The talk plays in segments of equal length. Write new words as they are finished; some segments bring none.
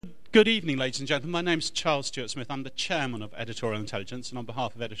Good evening, ladies and gentlemen. My name is Charles Stewart-Smith. I'm the chairman of Editorial Intelligence, and on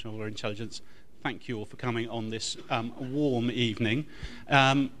behalf of Editorial Intelligence, thank you all for coming on this warm evening.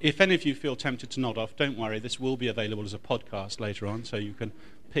 If any of you feel tempted to nod off, don't worry. This will be available as a podcast later on, so you can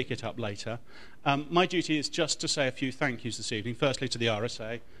pick it up later. My duty is just to say a few thank yous this evening. Firstly, to the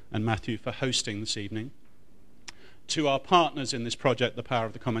RSA and Matthew for hosting this evening. To our partners in this project, the Power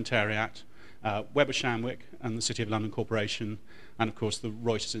of the Commentariat, Weber Shandwick and the City of London Corporation, and of course the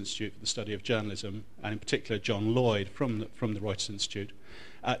Reuters Institute for the Study of Journalism, and in particular John Lloyd from the Reuters Institute.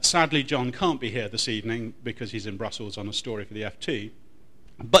 Sadly, John can't be here this evening because he's in Brussels on a story for the FT,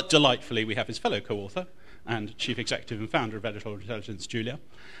 but delightfully we have his fellow co-author and Chief Executive and Founder of Editorial Intelligence, Julia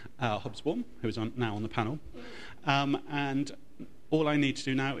Hobsbawm, who is now on the panel. And all I need to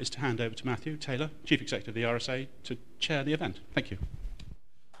do now is to hand over to Matthew Taylor, Chief Executive of the RSA, to chair the event. Thank you.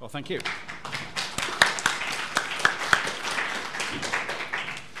 Well, thank you.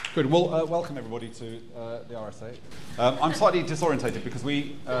 Good. Well, welcome everybody to the RSA. I'm slightly disorientated because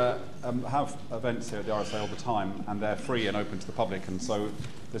we have events here at the RSA all the time, and they're free and open to the public, and so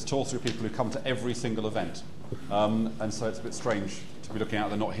there's two or three people who come to every single event, and so it's a bit strange to be looking out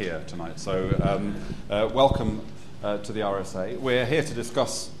they're not here tonight. So welcome to the RSA. We're here to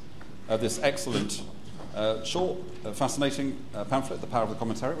discuss this excellent, short, fascinating pamphlet, The Power of the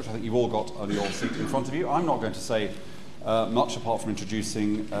Commentariat, which I think you've all got on your seat in front of you. I'm not going to say much apart from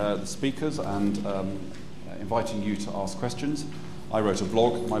introducing the speakers and inviting you to ask questions. I wrote a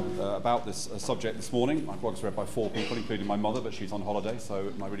blog about this subject this morning. My blog's read by 4 people, including my mother, but she's on holiday,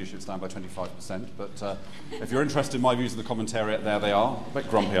 so my readership's down by 25%. But if you're interested in my views of the commentariat, there they are. A bit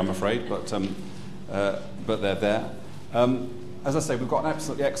grumpy, I'm afraid, but they're there. As I say, we've got an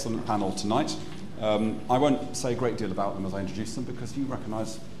absolutely excellent panel tonight. I won't say a great deal about them as I introduce them because you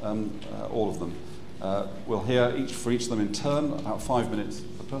recognise all of them. We'll hear for each of them in turn, about 5 minutes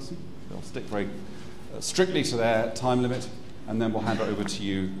per person. They'll stick very strictly to their time limit, and then we'll hand it over to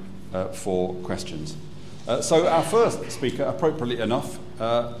you for questions. So our first speaker, appropriately enough,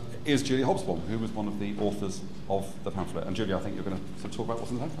 is Julia Hobsbawm, who was one of the authors of the pamphlet. And Julia, I think you're going to talk about what's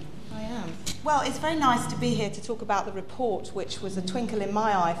in the pamphlet. I am. Well, it's very nice to be here to talk about the report, which was a twinkle in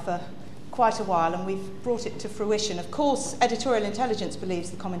my eye for quite a while, and we've brought it to fruition. Of course, Editorial Intelligence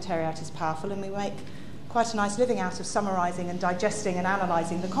believes the commentariat is powerful, and we make quite a nice living out of summarising and digesting and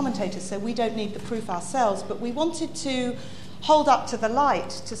analysing the commentators, so we don't need the proof ourselves, but we wanted to hold up to the light,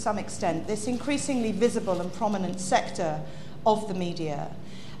 to some extent, this increasingly visible and prominent sector of the media.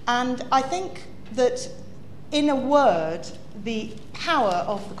 And I think that, in a word, the power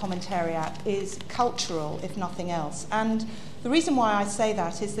of the commentariat is cultural, if nothing else. And the reason why I say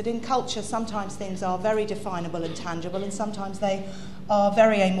that is that in culture, sometimes things are very definable and tangible, and sometimes they are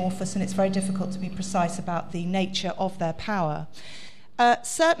very amorphous, and it's very difficult to be precise about the nature of their power.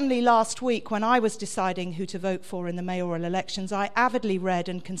 Certainly last week, when I was deciding who to vote for in the mayoral elections, I avidly read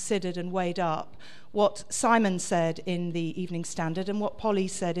and considered and weighed up what Simon said in the Evening Standard and what Polly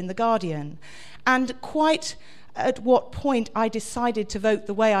said in The Guardian. And quite at what point I decided to vote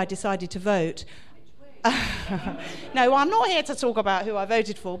the way I decided to vote. No, I'm not here to talk about who I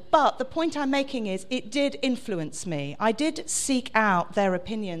voted for, but the point I'm making is it did influence me. I did seek out their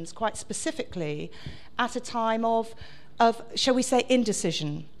opinions quite specifically at a time of, shall we say,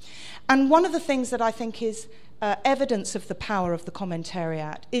 indecision. And one of the things that I think is evidence of the power of the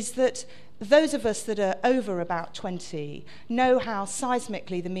commentariat is that those of us that are over about 20 know how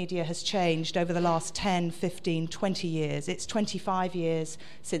seismically the media has changed over the last 10, 15, 20 years. It's 25 years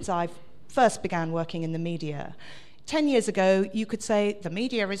since I've first began working in the media. 10 years ago, you could say the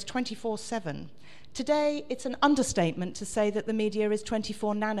media is 24/7. Today, it's an understatement to say that the media is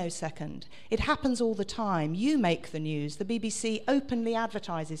 24 nanosecond. It happens all the time. You make the news. The BBC openly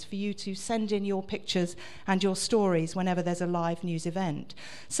advertises for you to send in your pictures and your stories whenever there's a live news event.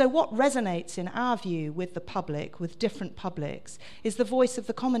 So what resonates in our view with the public, with different publics, is the voice of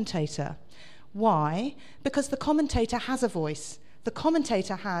the commentator. Why? Because the commentator has a voice. The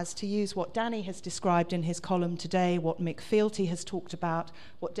commentator has, to use what Danny has described in his column today, what Mick Fealty has talked about,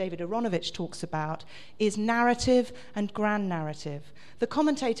 what David Aronovich talks about, is narrative and grand narrative. The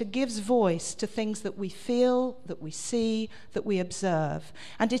commentator gives voice to things that we feel, that we see, that we observe.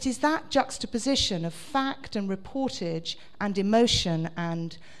 And it is that juxtaposition of fact and reportage and emotion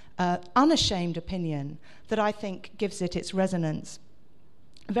and unashamed opinion that I think gives it its resonance.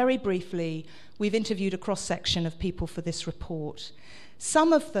 Very briefly, we've interviewed a cross-section of people for this report.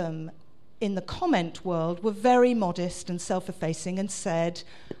 Some of them in the comment world were very modest and self-effacing and said,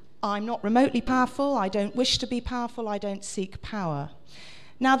 I'm not remotely powerful, I don't wish to be powerful, I don't seek power.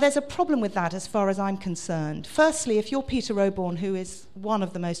 Now, there's a problem with that as far as I'm concerned. Firstly, if you're Peter Oborne, who is one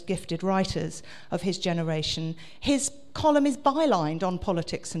of the most gifted writers of his generation, his column is bylined on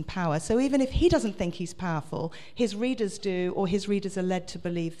politics and power. So even if he doesn't think he's powerful, his readers do, or his readers are led to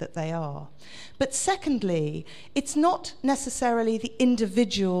believe that they are. But secondly, it's not necessarily the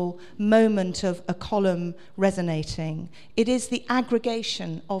individual moment of a column resonating. It is the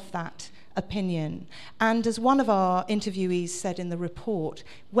aggregation of that opinion. And as one of our interviewees said in the report,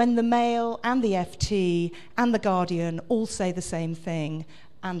 when the Mail and the FT and the Guardian all say the same thing,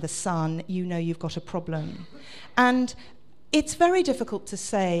 and the Sun, you know you've got a problem. And it's very difficult to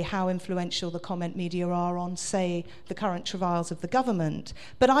say how influential the comment media are on, say, the current travails of the government.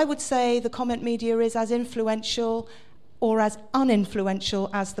 But I would say the comment media is as influential or as uninfluential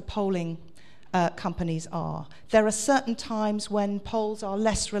as the polling companies are. There are certain times when polls are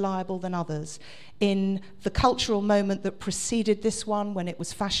less reliable than others. In the cultural moment that preceded this one, when it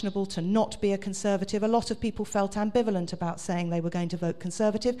was fashionable to not be a Conservative, a lot of people felt ambivalent about saying they were going to vote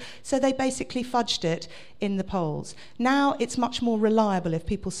Conservative, so they basically fudged it in the polls. Now it's much more reliable. If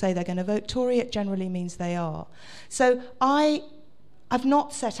people say they're going to vote Tory, it generally means they are. So I've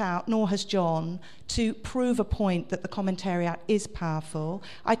not set out, nor has John, to prove a point that the commentariat is powerful.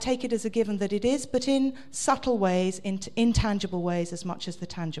 I take it as a given that it is, but in subtle ways, in intangible ways, as much as the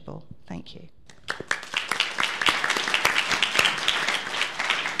tangible. Thank you.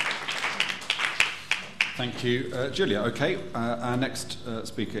 Thank you, Julia. Okay, our next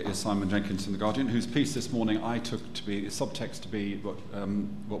speaker is Simon Jenkins in The Guardian, whose piece this morning I took to be, subtext to be,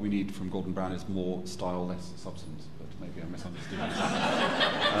 what we need from Gordon Brown is more style, less substance. Maybe I misunderstood.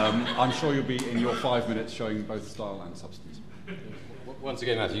 I'm sure you'll be in your 5 minutes showing both style and substance. Once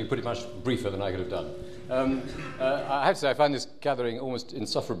again, Matthew, you put it much briefer than I could have done. I have to say, I find this gathering almost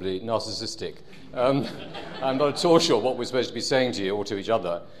insufferably narcissistic. I'm not at all sure what we're supposed to be saying to you or to each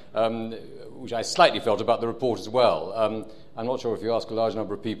other, which I slightly felt about the report as well. I'm not sure if you ask a large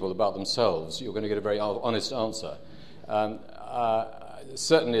number of people about themselves, you're going to get a very honest answer.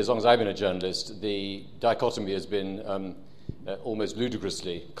 Certainly, as long as I've been a journalist, the dichotomy has been almost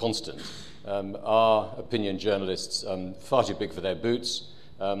ludicrously constant. Are opinion journalists far too big for their boots?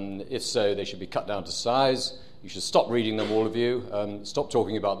 If so, they should be cut down to size. You should stop reading them, all of you. Stop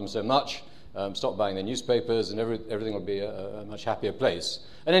talking about them so much. Stop buying their newspapers, and everything will be a much happier place.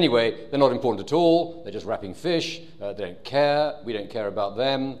 And anyway, they're not important at all. They're just wrapping fish. They don't care. We don't care about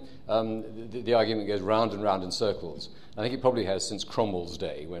them. The argument goes round and round in circles. I think it probably has since Cromwell's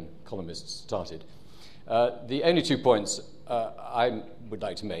day, when columnists started. The only 2 points I would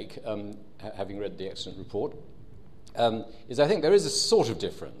like to make, having read the excellent report, is I think there is a sort of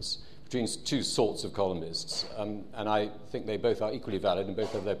difference between two sorts of columnists, and I think they both are equally valid and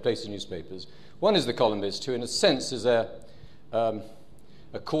both have their place in newspapers. One is the columnist who, in a sense, is a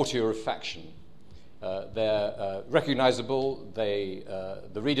courtier of faction. They're recognisable,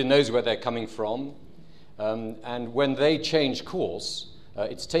 the reader knows where they're coming from, and when they change course,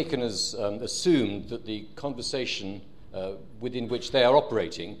 it's taken as assumed that the conversation within which they are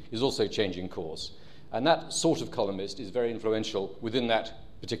operating is also changing course. And that sort of columnist is very influential within that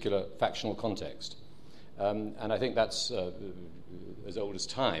particular factional context. And I think that's, as old as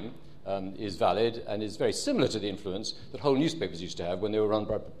time, is valid and is very similar to the influence that whole newspapers used to have when they were run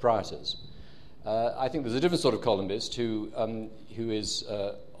by proprietors. I think there's a different sort of columnist who is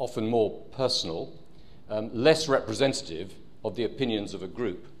often more personal, less representative of the opinions of a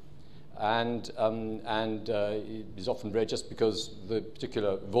group, and is often read just because the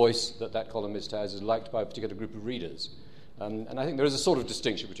particular voice that columnist has is liked by a particular group of readers. And I think there is a sort of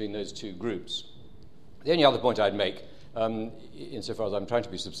distinction between those two groups. The only other point I'd make, insofar as I'm trying to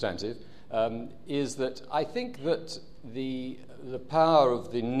be substantive, is that I think that the power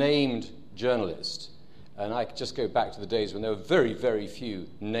of the named journalist, and I just go back to the days when there were very, very few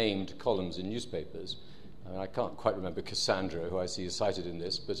named columns in newspapers. And I can't quite remember Cassandra, who I see is cited in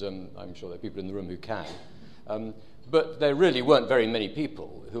this, but I'm sure there are people in the room who can. But there really weren't very many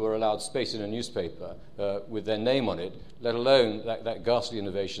people who were allowed space in a newspaper with their name on it, let alone that ghastly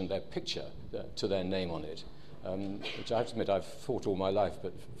innovation, their picture to their name on it, which I have to admit I've fought all my life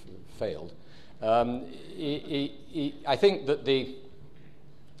but failed. I think that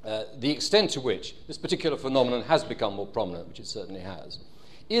the extent to which this particular phenomenon has become more prominent, which it certainly has,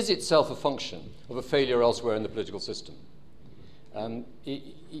 is itself a function of a failure elsewhere in the political system.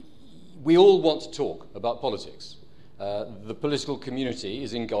 We all want to talk about politics. The political community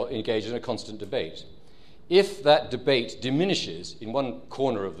is engaged in a constant debate. If that debate diminishes in one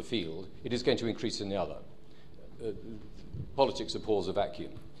corner of the field, it is going to increase in the other. Politics abhors a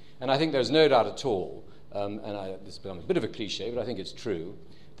vacuum. And I think there's no doubt at all, this has become a bit of a cliche, but I think it's true,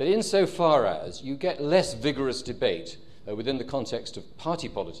 that insofar as you get less vigorous debate within the context of party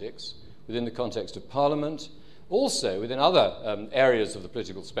politics, within the context of Parliament, also within other areas of the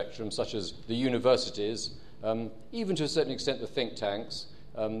political spectrum, such as the universities, even to a certain extent the think tanks,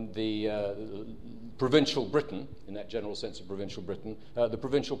 the provincial Britain, in that general sense of provincial Britain, the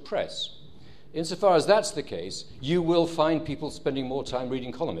provincial press. Insofar as that's the case, you will find people spending more time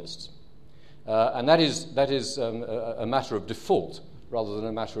reading columnists. And that is a matter of default rather than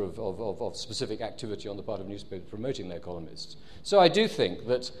a matter of specific activity on the part of newspapers promoting their columnists. So I do think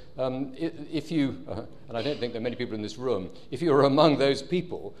that if you, and I don't think there are many people in this room, if you are among those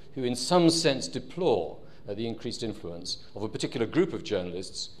people who in some sense deplore the increased influence of a particular group of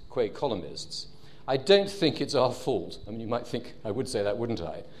journalists, qua columnists, I don't think it's our fault. I mean, you might think I would say that, wouldn't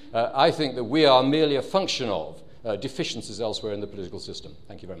I? I think that we are merely a function of deficiencies elsewhere in the political system.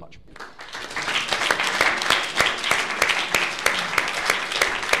 Thank you very much.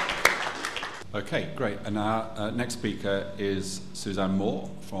 Okay, great. And our next speaker is Suzanne Moore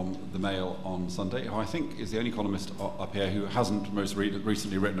from The Mail on Sunday, who I think is the only columnist up here who hasn't most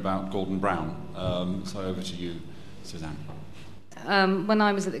recently written about Gordon Brown. So over to you, Suzanne. When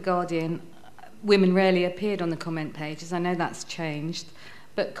I was at The Guardian, women rarely appeared on the comment pages. I know that's changed,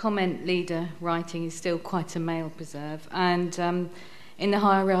 but comment leader writing is still quite a male preserve. And in the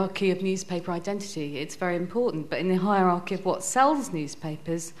hierarchy of newspaper identity, it's very important. But in the hierarchy of what sells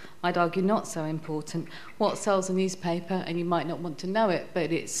newspapers, I'd argue not so important. What sells a newspaper, and you might not want to know it,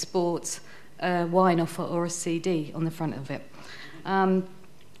 but it's sports, a wine offer or a CD on the front of it. I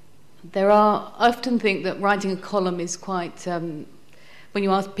often think that writing a column is quite...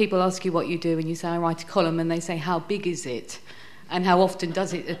 when people ask you what you do, and you say, I write a column, and they say, how big is it? And how often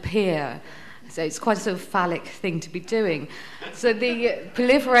does it appear? So it's quite a sort of phallic thing to be doing. So the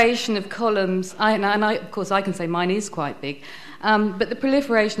proliferation of columns, of course I can say mine is quite big, but the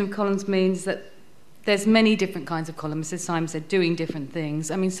proliferation of columns means that there's many different kinds of columnists, as Simon said, doing different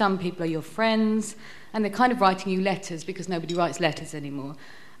things. I mean, some people are your friends, and they're kind of writing you letters because nobody writes letters anymore.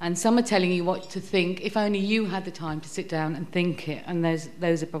 And some are telling you what to think, if only you had the time to sit down and think it, and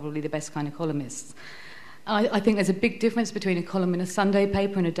those are probably the best kind of columnists. I think there's a big difference between a column in a Sunday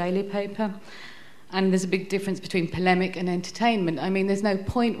paper and a daily paper, and there's a big difference between polemic and entertainment. I mean, there's no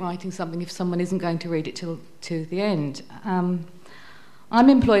point writing something if someone isn't going to read it to the end. I'm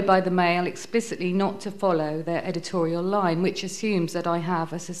employed by the Mail explicitly not to follow their editorial line, which assumes that I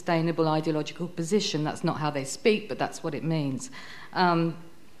have a sustainable ideological position. That's not how they speak, but that's what it means. And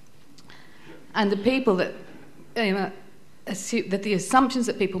the people that... assume that the assumptions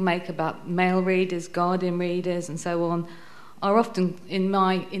that people make about Mail readers, Guardian readers, and so on, are often, in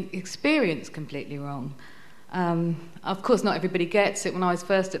my experience, completely wrong. Of course, not everybody gets it. When I was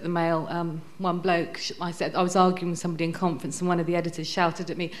first at the Mail, one bloke, I was arguing with somebody in conference, and one of the editors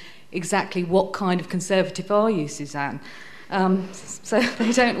shouted at me, exactly what kind of conservative are you, Suzanne? So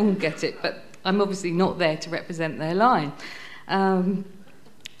they don't all get it, but I'm obviously not there to represent their line.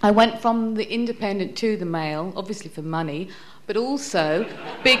 I went from the Independent to the Mail, obviously for money, but also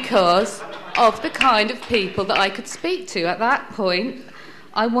because of the kind of people that I could speak to. At that point,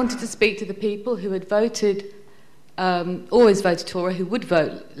 I wanted to speak to the people who had voted, always voted Tory, who would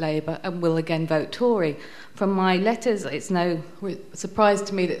vote Labour and will again vote Tory. From my letters, it's no surprise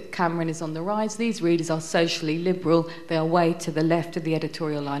to me that Cameron is on the rise. These readers are socially liberal. They are way to the left of the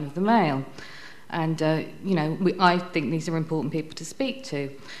editorial line of the Mail. And, I think these are important people to speak to.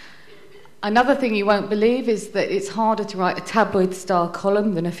 Another thing you won't believe is that it's harder to write a tabloid-style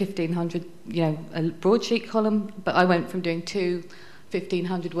column than a 1,500, a broadsheet column. But I went from doing 2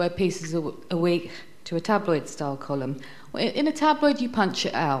 1,500-word pieces a week to a tabloid-style column. In a tabloid, you punch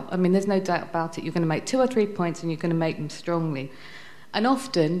it out. I mean, there's no doubt about it. You're going to make 2 or 3 points, and you're going to make them strongly. And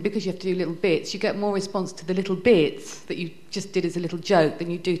often, because you have to do little bits, you get more response to the little bits that you just did as a little joke than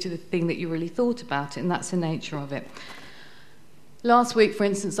you do to the thing that you really thought about it, and that's the nature of it. Last week, for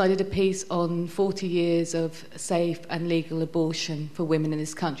instance, I did a piece on 40 years of safe and legal abortion for women in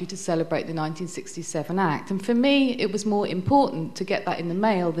this country to celebrate the 1967 Act. And for me, it was more important to get that in the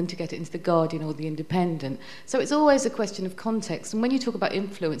Mail than to get it into the Guardian or the Independent. So it's always a question of context. And when you talk about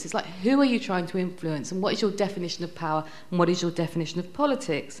influence, it's like, who are you trying to influence? And what is your definition of power? And what is your definition of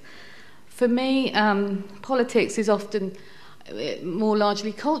politics? For me, politics is often more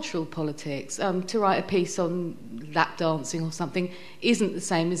largely cultural politics. To write a piece on lap dancing or something isn't the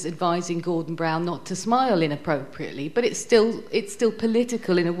same as advising Gordon Brown not to smile inappropriately, but it's still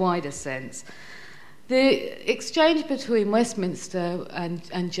political in a wider sense. The exchange between Westminster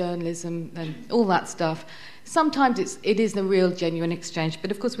and journalism and all that stuff, sometimes it is a real genuine exchange,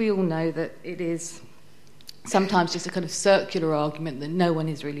 but of course we all know that it is sometimes just a kind of circular argument that no one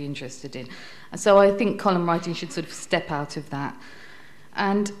is really interested in. And so I think column writing should sort of step out of that.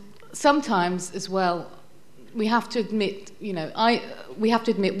 And sometimes as well, we have to admit, we have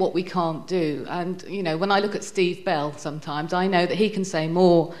to admit what we can't do. And, when I look at Steve Bell sometimes, I know that he can say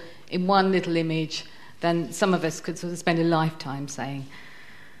more in one little image than some of us could sort of spend a lifetime saying.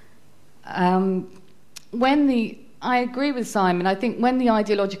 I agree with Simon. I think when the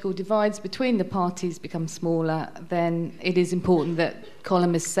ideological divides between the parties become smaller, then it is important that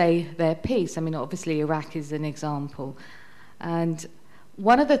columnists say their piece. I mean, obviously Iraq is an example. And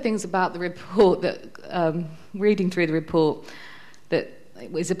one of the things about the report that, reading through the report, that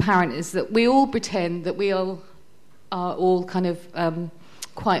is apparent is that we all pretend that we all are all kind of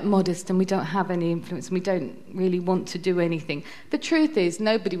quite modest and we don't have any influence and we don't really want to do anything. The truth is,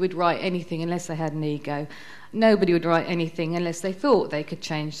 nobody would write anything unless they had an ego. Nobody would write anything unless they thought they could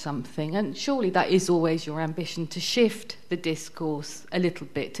change something. And surely that is always your ambition, to shift the discourse a little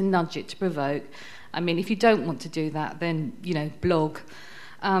bit, to nudge it, to provoke. I mean, if you don't want to do that, then, blog.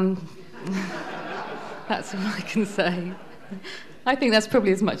 That's all I can say. I think that's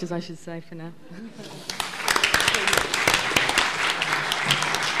probably as much as I should say for now.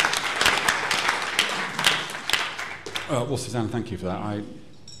 Well, Suzanne, thank you for that. I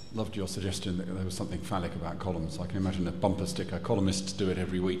loved your suggestion that there was something phallic about columns. I can imagine a bumper sticker. Columnists do it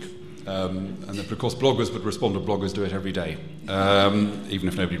every week. And of course, bloggers would respond to bloggers do it every day, even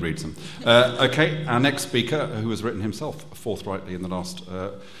if nobody reads them. Okay, our next speaker, who has written himself forthrightly in the last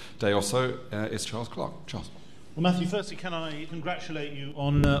day or so, is Charles Clarke. Charles. Well, Matthew, firstly, can I congratulate you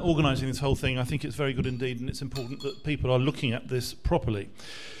on organising this whole thing? I think it's very good indeed, and it's important that people are looking at this properly.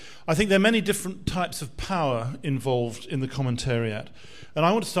 I think there are many different types of power involved in the commentariat. And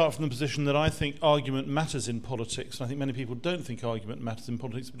I want to start from the position that I think argument matters in politics. And I think many people don't think argument matters in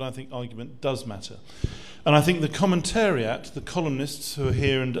politics, but I think argument does matter. And I think the commentariat, the columnists who are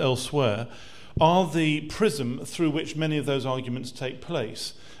here and elsewhere, are the prism through which many of those arguments take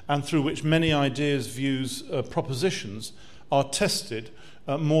place and through which many ideas, views, propositions are tested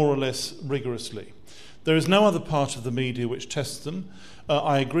more or less rigorously. There is no other part of the media which tests them.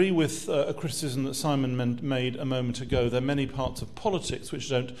 I agree with a criticism that Simon made a moment ago. There are many parts of politics which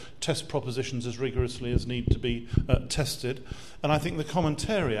don't test propositions as rigorously as need to be tested. And I think the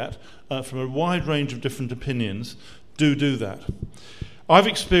commentariat, from a wide range of different opinions, do that. I've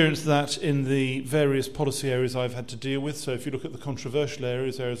experienced that in the various policy areas I've had to deal with. So if you look at the controversial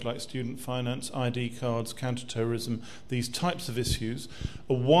areas like student finance, ID cards, counter-terrorism, these types of issues,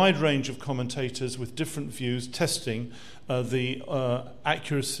 a wide range of commentators with different views testing the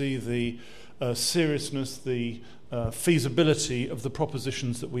accuracy, the seriousness, the feasibility of the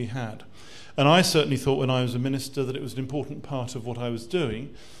propositions that we had. And I certainly thought when I was a minister that it was an important part of what I was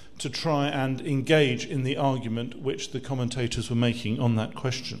doing to try and engage in the argument which the commentators were making on that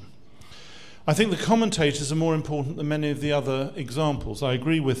question. I think the commentators are more important than many of the other examples. I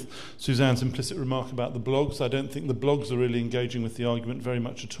agree with Suzanne's implicit remark about the blogs. I don't think the blogs are really engaging with the argument very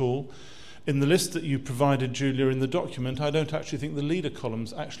much at all. In the list that you provided, Julia, in the document, I don't actually think the leader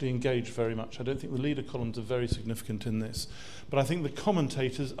columns actually engage very much. I don't think the leader columns are very significant in this. But I think the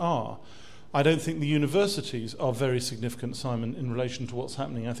commentators are. I don't think the universities are very significant, Simon, in relation to what's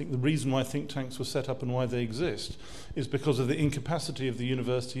happening. I think the reason why think tanks were set up and why they exist is because of the incapacity of the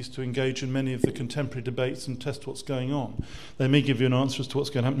universities to engage in many of the contemporary debates and test what's going on. They may give you an answer as to what's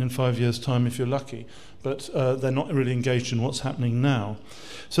going to happen in 5 years' time if you're lucky, but they're not really engaged in what's happening now.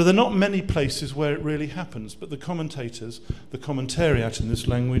 So there are not many places where it really happens, but the commentators, the commentariat in this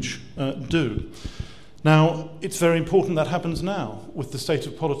language, do. Now, it's very important that happens now. With the state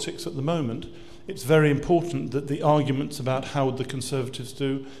of politics at the moment, it's very important that the arguments about how would the Conservatives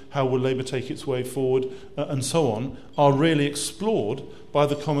do, how will Labour take its way forward, and so on, are really explored by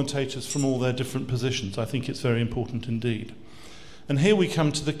the commentators from all their different positions. I think it's very important indeed. And here we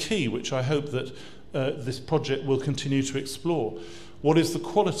come to the key, which I hope that this project will continue to explore. What is the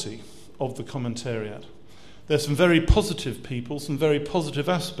quality of the commentariat? There's some very positive people, some very positive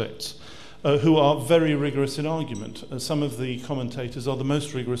aspects, who are very rigorous in argument. Some of the commentators are the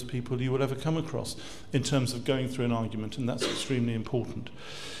most rigorous people you will ever come across in terms of going through an argument, and that's extremely important.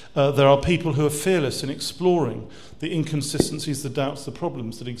 There are people who are fearless in exploring the inconsistencies, the doubts, the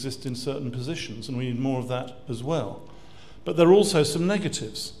problems that exist in certain positions, and we need more of that as well. But there are also some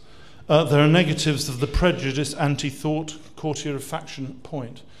negatives. There are negatives of the prejudice, anti-thought, courtier of faction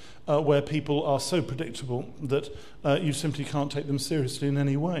point, where people are so predictable that you simply can't take them seriously in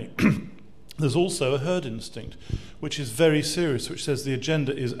any way. There's also a herd instinct, which is very serious, which says the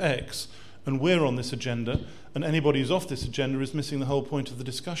agenda is X, and we're on this agenda, and anybody who's off this agenda is missing the whole point of the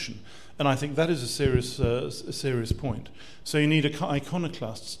discussion. And I think that is a serious point. So you need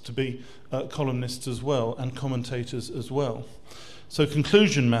iconoclasts to be columnists as well, and commentators as well. So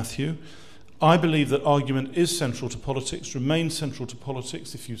conclusion, Matthew, I believe that argument is central to politics, remains central to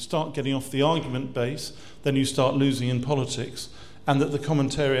politics. If you start getting off the argument base, then you start losing in politics, and that the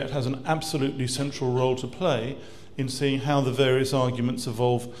commentariat has an absolutely central role to play in seeing how the various arguments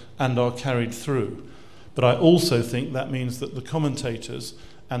evolve and are carried through. But I also think that means that the commentators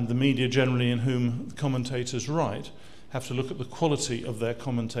and the media generally in whom the commentators write have to look at the quality of their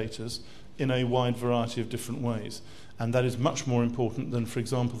commentators in a wide variety of different ways. And that is much more important than, for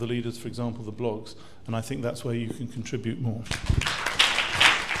example, the leaders, for example, the blogs. And I think that's where you can contribute more.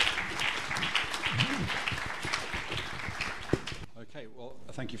 Okay, well,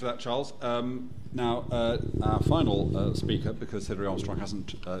 thank you for that, Charles. Now, our final speaker, because Hilary Armstrong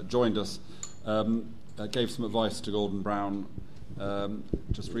hasn't joined us, gave some advice to Gordon Brown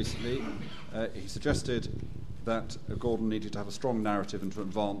just recently. He suggested that Gordon needed to have a strong narrative and to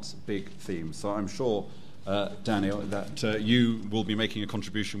advance big themes. So I'm sure, Daniel, that you will be making a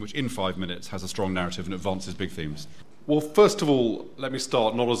contribution which in 5 minutes has a strong narrative and advances big themes. Well, first of all, let me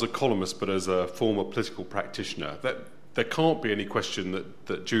start not as a columnist but as a former political practitioner. There can't be any question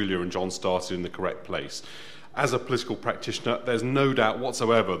that Julia and John started in the correct place. As a political practitioner, there's no doubt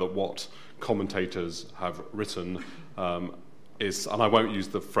whatsoever that what commentators have written is, and I won't use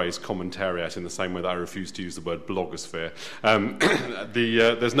the phrase commentariat in the same way that I refuse to use the word blogosphere.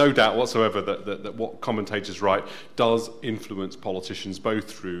 There's no doubt whatsoever that what commentators write does influence politicians,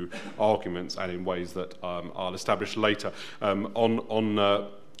 both through arguments and in ways that I'll establish later. On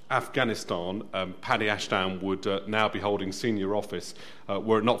Afghanistan, Paddy Ashdown would now be holding senior office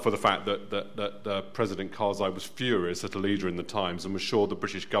were it not for the fact that President Karzai was furious at a leader in the Times and was sure the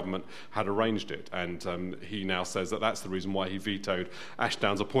British government had arranged it. And he now says that that's the reason why he vetoed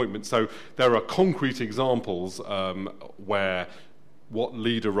Ashdown's appointment. So there are concrete examples where what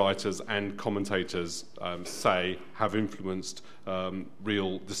leader writers and commentators say have influenced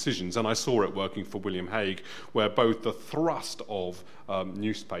real decisions. And I saw it working for William Hague, where both the thrust of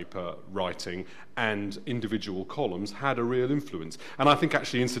newspaper writing and individual columns had a real influence. And I think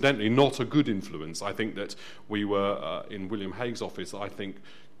actually, incidentally, not a good influence. I think that we were, in William Hague's office, I think,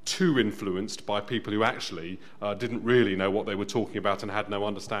 too influenced by people who actually didn't really know what they were talking about and had no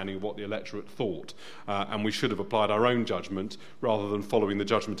understanding of what the electorate thought. And we should have applied our own judgment rather than following the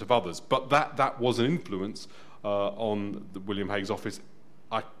judgment of others. But that was an influence on the William Hague's office,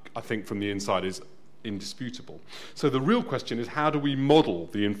 I think, from the inside is indisputable. So the real question is, how do we model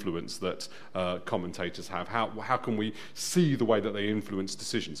the influence that commentators have? How can we see the way that they influence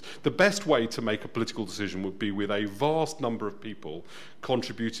decisions? The best way to make a political decision would be with a vast number of people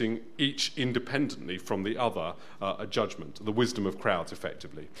contributing each independently from the other a judgment, the wisdom of crowds,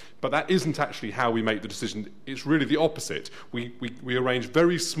 effectively. But that isn't actually how we make the decision. It's really the opposite. We arrange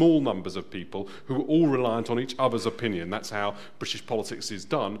very small numbers of people who are all reliant on each other's opinion. That's how British politics is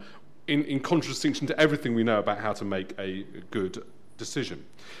done, in contradistinction to everything we know about how to make a good decision.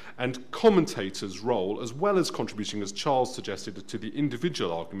 And commentators' role, as well as contributing, as Charles suggested, to the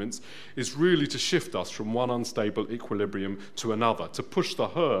individual arguments, is really to shift us from one unstable equilibrium to another, to push the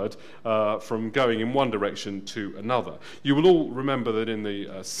herd from going in one direction to another. You will all remember that in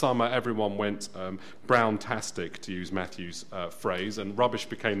the summer, everyone went brown-tastic, to use Matthew's phrase, and rubbish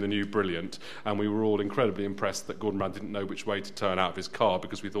became the new brilliant, and we were all incredibly impressed that Gordon Brown didn't know which way to turn out of his car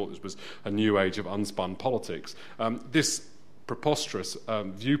because we thought this was a new age of unspun politics. This preposterous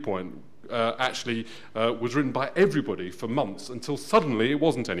viewpoint actually was written by everybody for months until suddenly it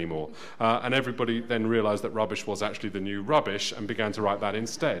wasn't anymore. And everybody then realised that rubbish was actually the new rubbish and began to write that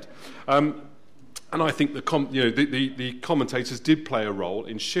instead. And I think the commentators did play a role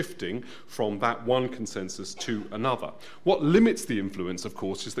in shifting from that one consensus to another. What limits the influence, of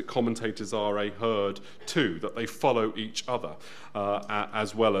course, is that commentators are a herd too, that they follow each other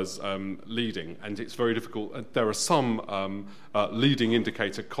as well as leading. And it's very difficult. There are some leading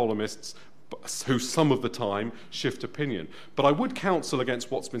indicator columnists who some of the time shift opinion. But I would counsel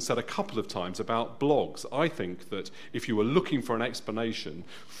against what's been said a couple of times about blogs. I think that if you were looking for an explanation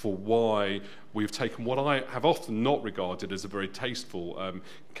for why we've taken what I have often not regarded as a very tasteful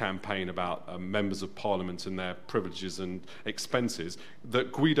campaign about members of Parliament and their privileges and expenses,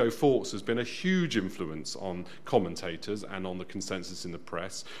 that Guido Fawkes has been a huge influence on commentators and on the consensus in the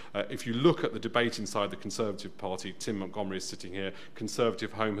press. If you look at the debate inside the Conservative Party, Tim Montgomery is sitting here,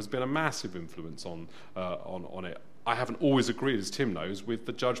 Conservative Home has been a massive influence on it. I haven't always agreed, as Tim knows, with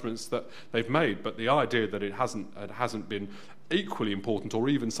the judgments that they've made, but the idea that it hasn't been equally important or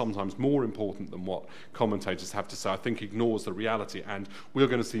even sometimes more important than what commentators have to say, I think ignores the reality, and we're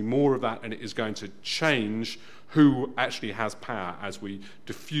going to see more of that, and it is going to change who actually has power as we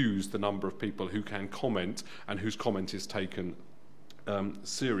diffuse the number of people who can comment and whose comment is taken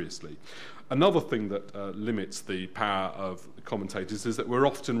seriously. Another thing that limits the power of commentators is that we're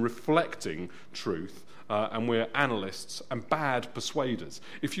often reflecting truth, and we're analysts and bad persuaders.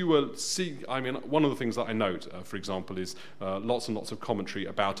 If you were one of the things that I note, for example, is lots and lots of commentary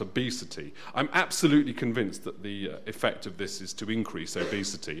about obesity. I'm absolutely convinced that the effect of this is to increase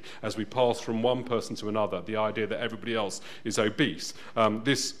obesity. As we pass from one person to another, the idea that everybody else is obese.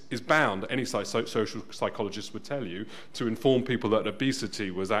 This is bound, any social psychologist would tell you, to inform people that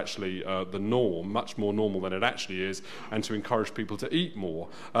obesity was actually the norm, much more normal than it actually is, and to encourage people to eat more.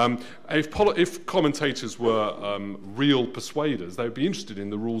 If commentators were real persuaders, they would be interested in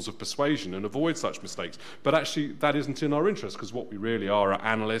the rules of persuasion and avoid such mistakes. But actually, that isn't in our interest, because what we really are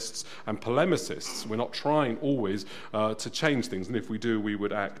analysts and polemicists. We're not trying always to change things, and if we do, we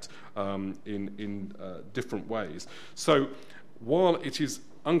would act in different ways. So while it is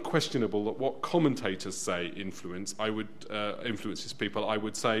unquestionable that what commentators say influences people, I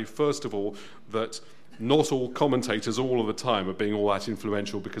would say, first of all, that not all commentators all of the time are being all that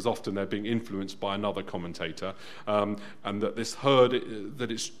influential, because often they're being influenced by another commentator, and that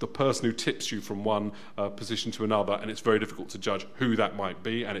that it's the person who tips you from one position to another, and it's very difficult to judge who that might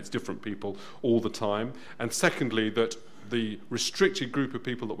be, and it's different people all the time. And secondly, that the restricted group of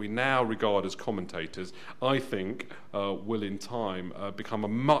people that we now regard as commentators, I think, will in time become a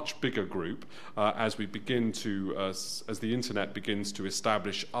much bigger group as we begin to, as the internet begins to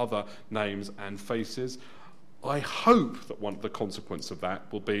establish other names and faces. I hope that one of the consequence of that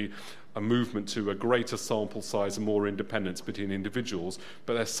will be a movement to a greater sample size and more independence between individuals,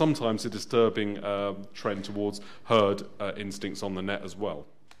 but there's sometimes a disturbing trend towards herd instincts on the net as well.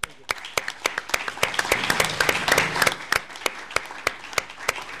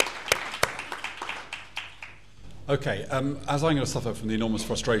 Okay, as I'm going to suffer from the enormous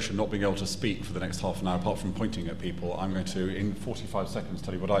frustration not being able to speak for the next half an hour, apart from pointing at people, I'm going to, in 45 seconds,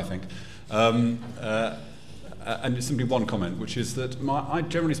 tell you what I think. And it's simply one comment, which is that I,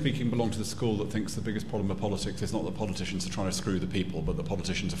 generally speaking, belong to the school that thinks the biggest problem of politics is not that politicians are trying to screw the people, but that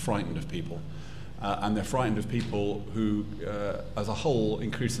politicians are frightened of people. And they're frightened of people who, as a whole,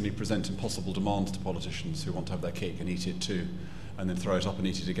 increasingly present impossible demands to politicians who want to have their cake and eat it too, and then throw it up and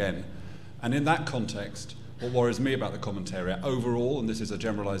eat it again. And in that context, what worries me about the commentariat overall, and this is a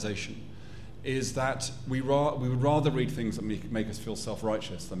generalisation, is that we would rather read things that make us feel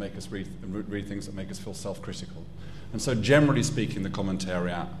self-righteous than make us read things that make us feel self-critical. And so generally speaking, the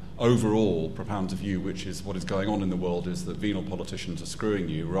commentariat overall propounds a view which is what is going on in the world is that venal politicians are screwing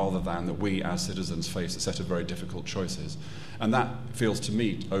you, rather than that we as citizens face a set of very difficult choices. And that feels to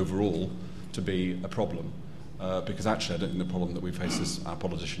me overall to be a problem. Because actually I don't think the problem that we face as our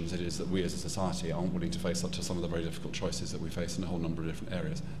politicians, it is that we as a society aren't willing to face up to some of the very difficult choices that we face in a whole number of different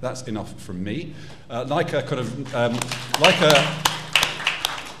areas. That's enough from me. Like a kind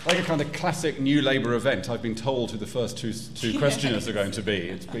of classic New Labour event, I've been told who the first two questioners are going to be.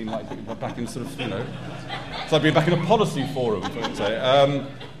 It's been like back in sort of, it's like being back in a policy forum, I'd say.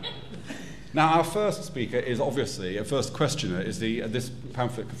 Now, our first speaker is obviously, our first questioner is this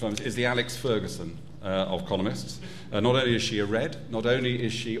pamphlet confirms, is the Alex Ferguson of columnists. Not only is she a red, not only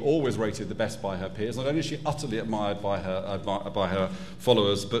is she always rated the best by her peers, not only is she utterly admired by her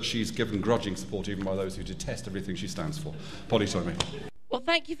followers, but she's given grudging support even by those who detest everything she stands for. Polly Tommey. Well,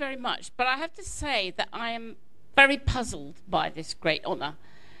 thank you very much. But I have to say that I am very puzzled by this great honour,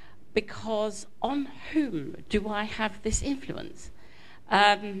 because on whom do I have this influence?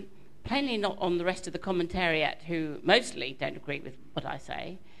 Plainly not on the rest of the commentariat, who mostly don't agree with what I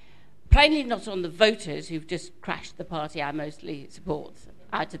say. Plainly not on the voters who've just crashed the party I mostly support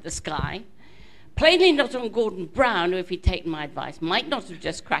out of the sky. Plainly not on Gordon Brown, who, if he'd taken my advice, might not have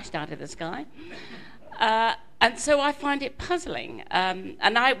just crashed out of the sky. And so I find it puzzling.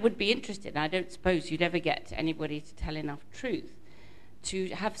 And I would be interested, I don't suppose you'd ever get anybody to tell enough truth to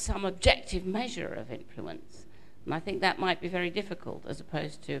have some objective measure of influence. And I think that might be very difficult, as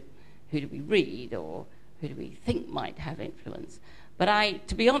opposed to who do we read or who do we think might have influence. But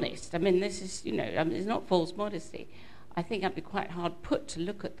to be honest, this is, it's not false modesty. I think I'd be quite hard put to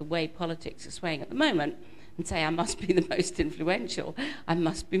look at the way politics are swaying at the moment and say I must be the most influential. I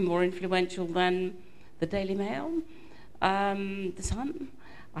must be more influential than the Daily Mail, the Sun.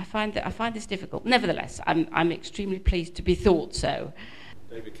 I find this difficult. Nevertheless, I'm extremely pleased to be thought so.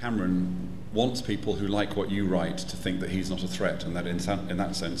 David Cameron wants people who like what you write to think that he's not a threat, and that in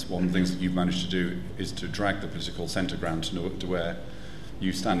that sense, one of the things that you've managed to do is to drag the political centre ground to where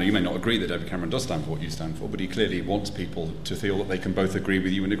you stand. Now, you may not agree that David Cameron does stand for what you stand for, but he clearly wants people to feel that they can both agree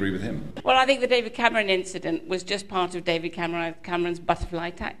with you and agree with him. Well, I think the David Cameron incident was just part of David Cameron's butterfly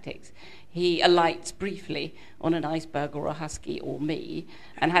tactics. He alights briefly on an iceberg or a husky or me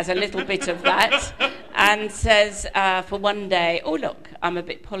and has a little bit of that and says for one day, oh, look, I'm a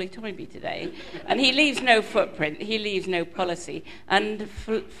bit Polly-Toynbee today. And he leaves no footprint, he leaves no policy and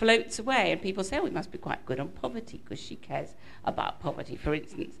floats away. And people say, oh, he must be quite good on poverty because she cares about poverty, for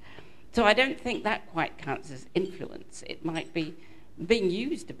instance. So I don't think that quite counts as influence. It might be being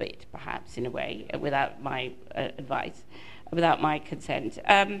used a bit, perhaps, in a way, without my advice, without my consent.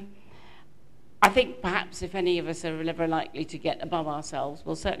 I think perhaps if any of us are ever likely to get above ourselves,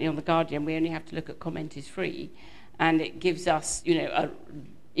 well, certainly on The Guardian, we only have to look at Comment is Free, and it gives us, an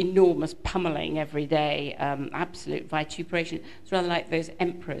enormous pummeling every day, absolute vituperation. It's rather like those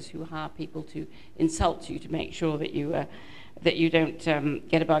emperors who hire people to insult you to make sure that you don't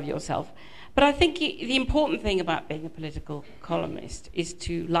get above yourself. But I think the important thing about being a political columnist is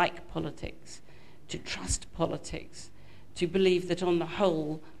to like politics, to trust politics, to believe that on the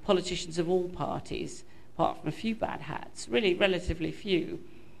whole, politicians of all parties, apart from a few bad hats, really relatively few,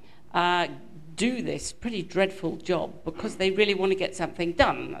 do this pretty dreadful job because they really want to get something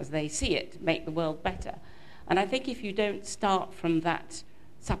done as they see it, make the world better. And I think if you don't start from that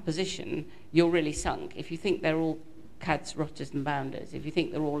supposition, you're really sunk. If you think they're all cads, rotters and bounders, if you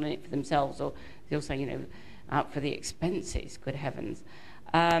think they're all in it for themselves, or they'll say, out for the expenses, good heavens,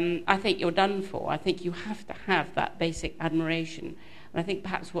 I think you're done for. I think you have to have that basic admiration. And I think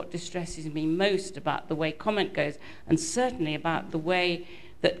perhaps what distresses me most about the way Comment goes, and certainly about the way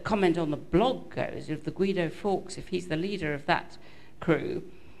that Comment on the blog goes, of the Guido Fawkes, if he's the leader of that crew,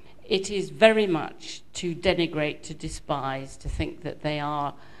 it is very much to denigrate, to despise, to think that they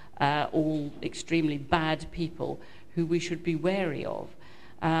are all extremely bad people who we should be wary of.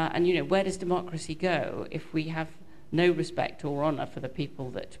 And, where does democracy go if we have no respect or honour for the people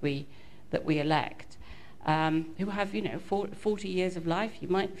that we elect, who have 40 years of life? You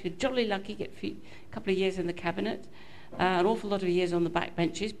might, if you're jolly lucky, get a couple of years in the cabinet, an awful lot of years on the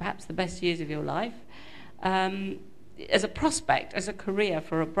backbenches, perhaps the best years of your life. As a prospect, as a career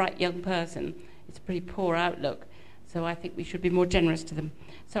for a bright young person, it's a pretty poor outlook. So I think we should be more generous to them.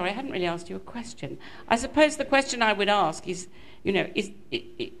 Sorry, I hadn't really asked you a question. I suppose the question I would ask is, is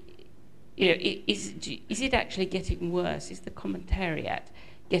it actually getting worse? Is the commentariat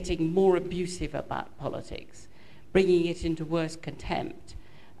getting more abusive about politics, bringing it into worse contempt,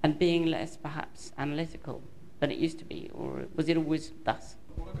 and being less, perhaps, analytical than it used to be? Or was it always thus?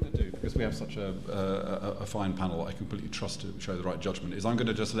 What I'm going to do, because we have such a fine panel I completely trust to show the right judgment, is I'm going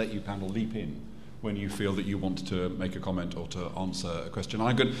to just let you panel leap in when you feel that you want to make a comment or to answer a question.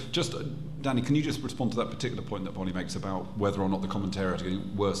 I'm going to Danny, can you just respond to that particular point that Polly makes about whether or not the commentariat are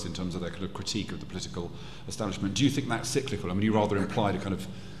getting worse in terms of their kind of critique of the political establishment? Do you think that's cyclical? I mean, you rather implied a kind of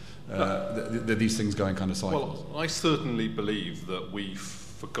these things going kind of sideways. Well, I certainly believe that we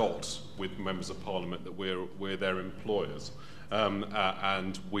forgot with members of Parliament that we're their employers,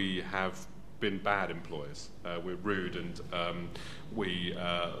 and we have been bad employers. We're rude and we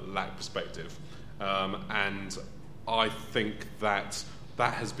lack perspective. And I think that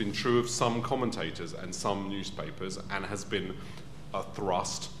has been true of some commentators and some newspapers, and has been a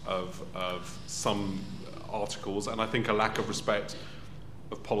thrust of some articles, and I think a lack of respect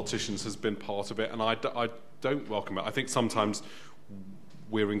of politicians has been part of it, and I don't welcome it. I think sometimes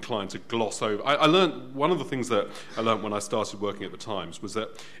we're inclined to gloss over. I learned, one of the things that I learned when I started working at the Times was that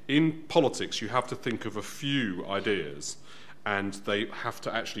in politics you have to think of a few ideas, and they have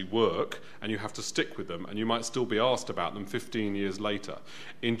to actually work, and you have to stick with them, and you might still be asked about them 15 years later.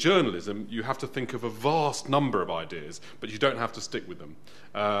 In journalism, you have to think of a vast number of ideas, but you don't have to stick with them.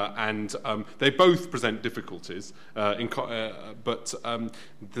 And they both present difficulties, but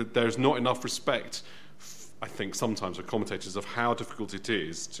there's not enough respect, I think, sometimes for commentators of how difficult it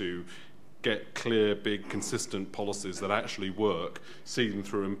is to get clear, big, consistent policies that actually work, see them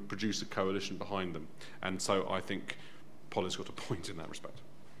through and produce a coalition behind them. And so I think Polly's got a point in that respect.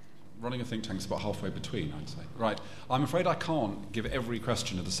 Running a think tank is about halfway between, I'd say. Right. I'm afraid I can't give every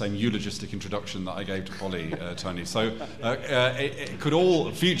question the same eulogistic introduction that I gave to Polly, Tony. So could all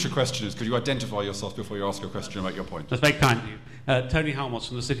future questioners, could you identify yourself before you ask a question and make your point? That's very kind of you. Tony Halmos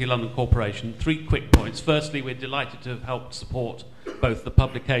from the City of London Corporation. 3 quick points. Firstly, we're delighted to have helped support both the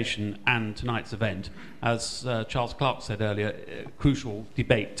publication and tonight's event. As Charles Clarke said earlier, a crucial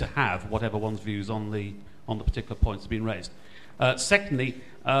debate to have, whatever one's views on the particular points that have been raised. Secondly,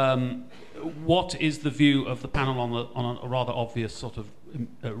 what is the view of the panel on a rather obvious sort of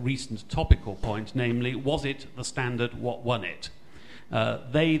recent topical point, namely, was it the Standard what won it?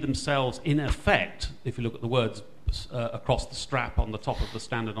 They themselves, in effect, if you look at the words across the strap on the top of the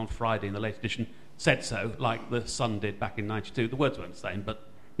Standard on Friday in the late edition, said so, like the Sun did back in '92. The words weren't the same, but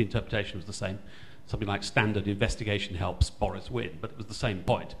the interpretation was the same. Something like Standard investigation helps Boris win, but it was the same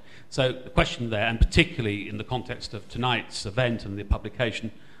point. So the question there, and particularly in the context of tonight's event and the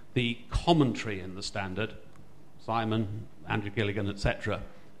publication, the commentary in the Standard, Simon, Andrew Gilligan, etc.,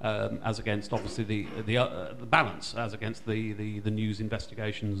 as against obviously the balance, as against the news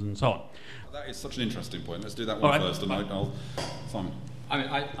investigations and so on. That is such an interesting point. Let's do that one first, and I'll Simon. I mean,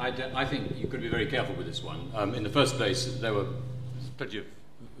 I think you've got to be very careful with this one. In the first place, there was plenty of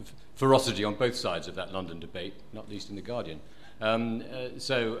ferocity on both sides of that London debate, not least in The Guardian.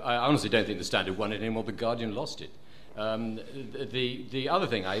 So I honestly don't think the Standard won it anymore, The Guardian lost it. The other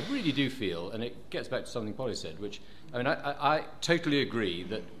thing I really do feel, and it gets back to something Polly said, which, I mean, I totally agree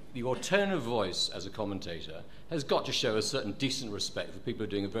that your tone of voice as a commentator has got to show a certain decent respect for people who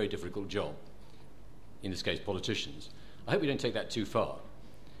are doing a very difficult job, in this case politicians. I hope we don't take that too far.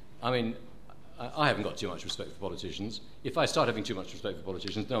 I mean, I haven't got too much respect for politicians. If I start having too much respect for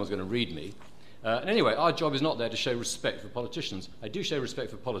politicians, no one's going to read me. And anyway, our job is not there to show respect for politicians. I do show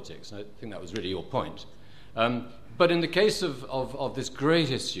respect for politics, and I think that was really your point. But in the case of this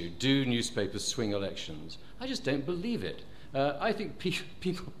great issue, do newspapers swing elections? I just don't believe it. I think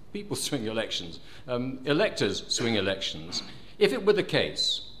people swing elections. Electors swing elections. If it were the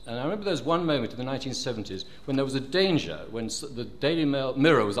case, and I remember there was one moment in the 1970s when there was a danger, when the Daily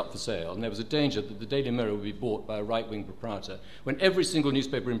Mirror was up for sale, and there was a danger that the Daily Mirror would be bought by a right-wing proprietor, when every single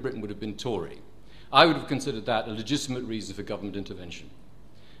newspaper in Britain would have been Tory. I would have considered that a legitimate reason for government intervention.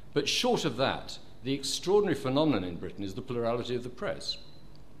 But short of that, the extraordinary phenomenon in Britain is the plurality of the press.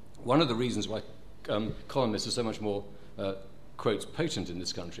 One of the reasons why columnists are so much more, quotes, potent in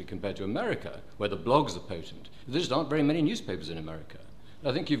this country compared to America, where the blogs are potent, there just aren't very many newspapers in America.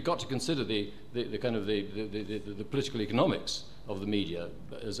 I think you've got to consider the kind of the political economics of the media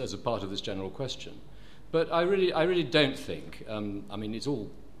as a part of this general question. But I really don't think, I mean, it's all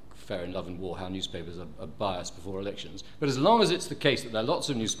fair in love and war how newspapers are biased before elections. But as long as it's the case that there are lots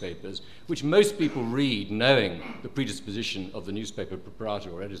of newspapers which most people read knowing the predisposition of the newspaper proprietor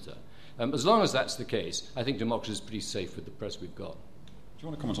or editor, as long as that's the case, I think democracy is pretty safe with the press we've got. Do you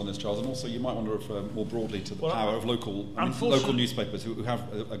want to comment on this, Charles? And also, you might want to refer more broadly to the power of local newspapers who have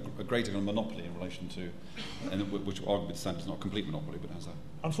a greater monopoly in relation to, and which arguably the Standard is not a complete monopoly, but has a...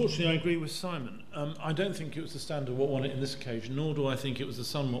 Unfortunately, I agree with Simon. I don't think it was the Standard what won it in this occasion, nor do I think it was the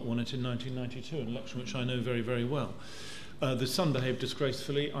Sun what won it in 1992, an election which I know very, very well. The Sun behaved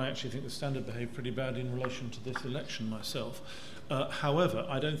disgracefully. I actually think the Standard behaved pretty badly in relation to this election myself. However,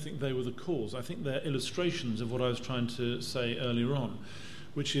 I don't think they were the cause. I think they're illustrations of what I was trying to say earlier on,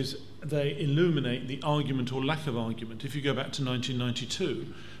 which is they illuminate the argument or lack of argument. If you go back to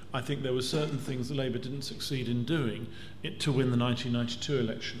 1992, I think there were certain things that Labour didn't succeed in doing to win the 1992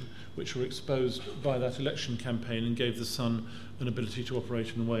 election, which were exposed by that election campaign and gave the Sun an ability to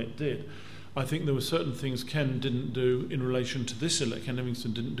operate in the way it did. I think there were certain things Ken didn't do in relation to this election, Ken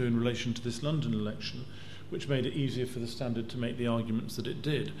Livingstone didn't do in relation to this London election, which made it easier for the Standard to make the arguments that it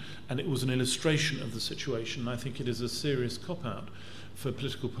did. And it was an illustration of the situation. I think it is a serious cop-out for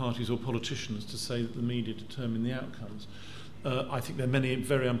political parties or politicians to say that the media determine the outcomes. I think there are many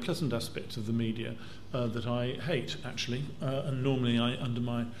very unpleasant aspects of the media that I hate, actually, and normally under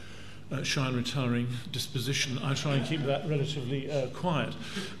my shy and retiring disposition, I try and keep that relatively quiet.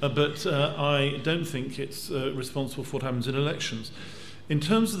 But I don't think it's responsible for what happens in elections. In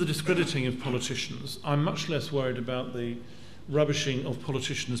terms of the discrediting of politicians, I'm much less worried about the rubbishing of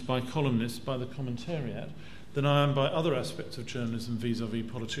politicians by columnists, by the commentariat, than I am by other aspects of journalism vis-à-vis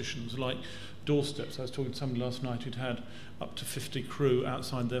politicians, like doorsteps. I was talking to somebody last night who'd had up to 50 crew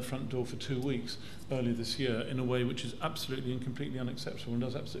outside their front door for 2 weeks earlier this year in a way which is absolutely and completely unacceptable and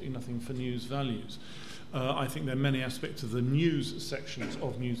does absolutely nothing for news values. I think there are many aspects of the news sections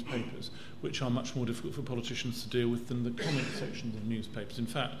of newspapers which are much more difficult for politicians to deal with than the comment sections of newspapers. In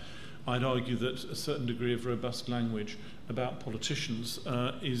fact, I'd argue that a certain degree of robust language about politicians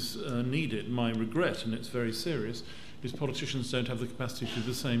is needed. My regret, and it's very serious, is politicians don't have the capacity to do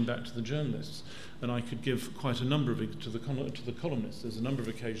the same back to the journalists. And I could give quite a number of to the columnists. There's a number of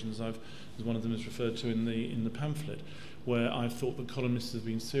occasions as one of them is referred to in the pamphlet, where I've thought that columnists have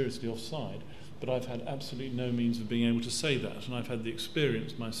been seriously offside but I've had absolutely no means of being able to say that, and I've had the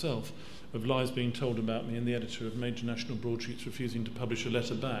experience myself of lies being told about me and the editor of major national broadsheets refusing to publish a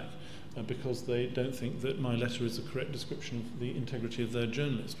letter back because they don't think that my letter is the correct description of the integrity of their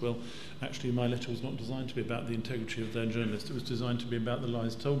journalist. Well, actually, my letter was not designed to be about the integrity of their journalist. It was designed to be about the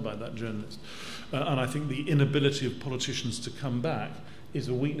lies told by that journalist. And I think the inability of politicians to come back is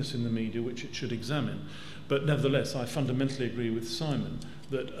a weakness in the media which it should examine. But nevertheless, I fundamentally agree with Simon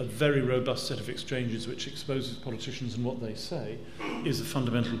that a very robust set of exchanges which exposes politicians and what they say is a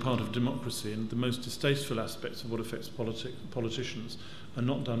fundamental part of democracy, and the most distasteful aspects of what affects politicians are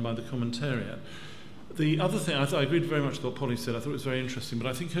not done by the commentariat. The other thing, I agreed very much with what Polly said. I thought it was very interesting, but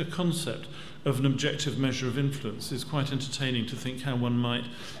I think her concept of an objective measure of influence is quite entertaining to think how one might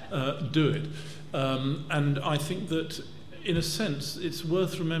do it. And I think that, in a sense, it's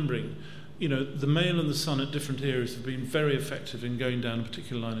worth remembering, you know, the Mail and the Sun at different eras have been very effective in going down a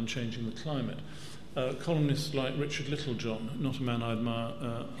particular line and changing the climate. Columnists like Richard Littlejohn, not a man I admire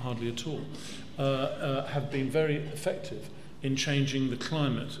hardly at all, have been very effective in changing the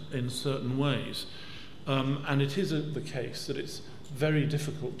climate in certain ways. And it is the case that it's very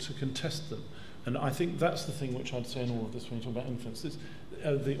difficult to contest them. And I think that's the thing which I'd say in all of this when you talk about influence. It's,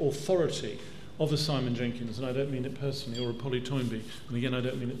 the authority of a Simon Jenkins, and I don't mean it personally, or a Polly Toynbee, and again I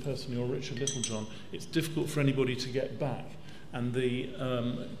don't mean it personally, or Richard Littlejohn. It's difficult for anybody to get back. And the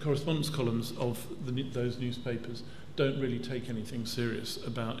correspondence columns of those newspapers don't really take anything serious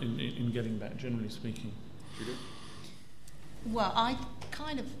about in getting back, generally speaking. Well, I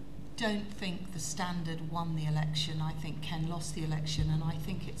kind of don't think the Standard won the election. I think Ken lost the election, and I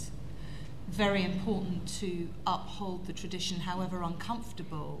think it's very important to uphold the tradition, however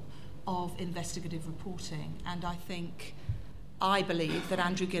uncomfortable, of investigative reporting. And I believe that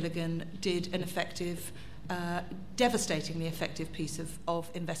Andrew Gilligan did an effective, devastatingly effective piece of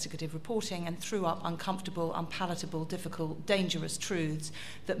investigative reporting and threw up uncomfortable, unpalatable, difficult, dangerous truths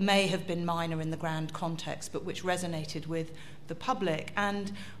that may have been minor in the grand context, but which resonated with the public.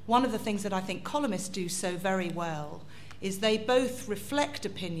 And one of the things that I think columnists do so very well is they both reflect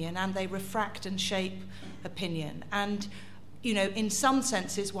opinion and they refract and shape opinion. And you know, in some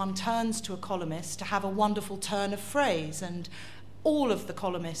senses, one turns to a columnist to have a wonderful turn of phrase, and all of the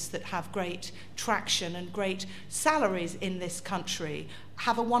columnists that have great traction and great salaries in this country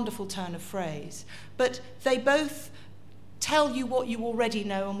have a wonderful turn of phrase. But they both tell you what you already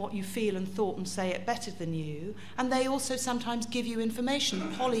know and what you feel and thought and say it better than you, and they also sometimes give you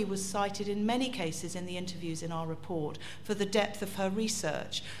information. Polly was cited in many cases in the interviews in our report for the depth of her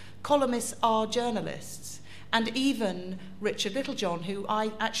research. Columnists are journalists. And even Richard Littlejohn, who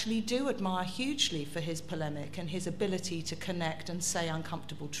I actually do admire hugely for his polemic and his ability to connect and say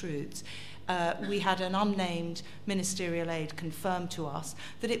uncomfortable truths, we had an unnamed ministerial aide confirm to us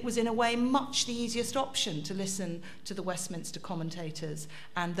that it was in a way much the easiest option to listen to the Westminster commentators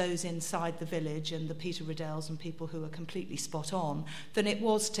and those inside the village and the Peter Riddells and people who are completely spot on than it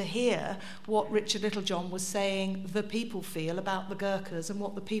was to hear what Richard Littlejohn was saying the people feel about the Gurkhas and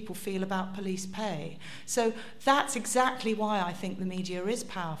what the people feel about police pay. So that's exactly why I think the media is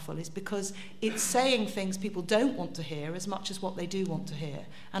powerful, is because it's saying things people don't want to hear as much as what they do want to hear.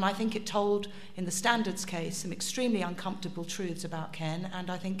 And I think it told, in the Standards case, some extremely uncomfortable truths about Ken,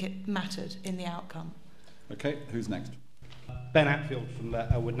 and I think it mattered in the outcome. Okay, who's next? Ben Atfield from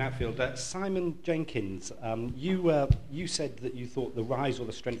Wood and Atfield. Simon Jenkins, you said that you thought the rise or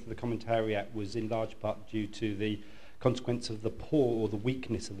the strength of the commentariat was in large part due to the consequence of the poor or the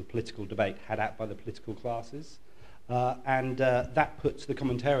weakness of the political debate had out by the political classes, and that puts the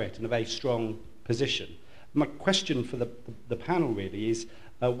commentariat in a very strong position. My question for the panel really is,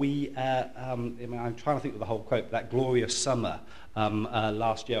 I'm trying to think of the whole quote, that glorious summer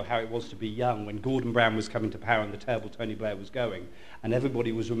last year, how it was to be young when Gordon Brown was coming to power and the terrible Tony Blair was going, and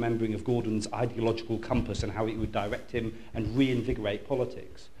everybody was remembering of Gordon's ideological compass and how it would direct him and reinvigorate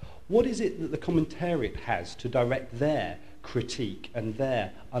politics. What is it that the commentariat has to direct their critique and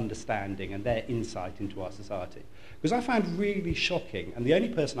their understanding and their insight into our society? Because I found really shocking, and the only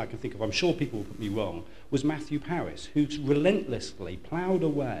person I can think of, I'm sure people will put me wrong, was Matthew Parris, who relentlessly ploughed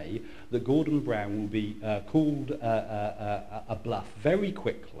away that Gordon Brown will be called a bluff very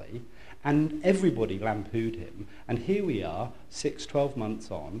quickly, and everybody lampooned him. And here we are, 12 months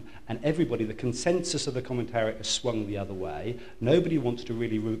on, and everybody, the consensus of the commentariat has swung the other way. Nobody wants to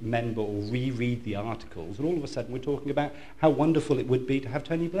really remember or reread the articles, and all of a sudden we're talking about how wonderful it would be to have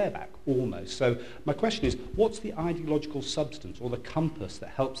Tony Blair back, almost. So my question is, what's the ideological substance or the compass that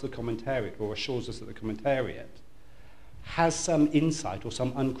helps the commentariat or assures us that the commentariat has some insight or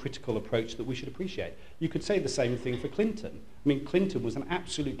some uncritical approach that we should appreciate? You could say the same thing for Clinton. I mean, Clinton was an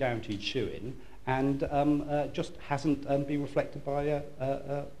absolute guaranteed shoo-in, and just hasn't been reflected by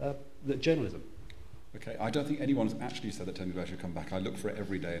the journalism. Okay, I don't think anyone's actually said that Tony Blair should come back. I look for it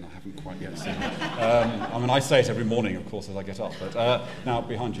every day and I haven't quite yet seen it. I mean, I say it every morning, of course, as I get up. But now,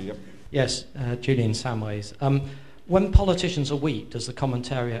 behind you, yep. Yes, Julian Samways. When politicians are weak, does the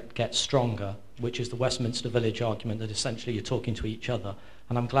commentariat get stronger, which is the Westminster Village argument that essentially you're talking to each other?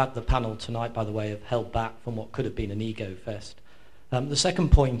 And I'm glad the panel tonight, by the way, have held back from what could have been an ego fest. The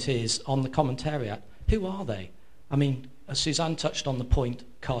second point is on the commentariat. Who are they? I mean, Suzanne touched on the point,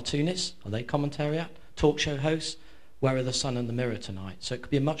 cartoonists, are they commentariat? Talk show hosts? Where are the Sun and the Mirror tonight? So it could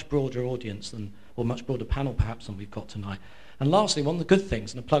be a much broader audience than, or much broader panel perhaps than we've got tonight. And lastly, one of the good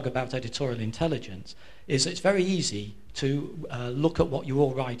things, and a plug about editorial intelligence, is it's very easy to look at what you're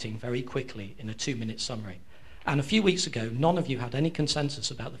all writing very quickly in a 2-minute summary. And a few weeks ago, none of you had any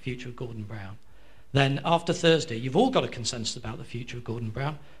consensus about the future of Gordon Brown. Then after Thursday, you've all got a consensus about the future of Gordon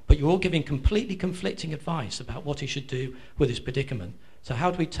Brown, but you're all giving completely conflicting advice about what he should do with his predicament. So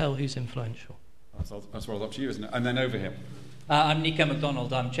how do we tell who's influential? That's well up to you, isn't it? And then over here. I'm Nico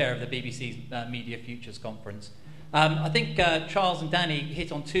MacDonald. I'm chair of the BBC's Media Futures Conference. I think Charles and Danny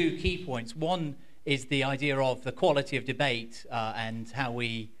hit on two key points. One is the idea of the quality of debate and how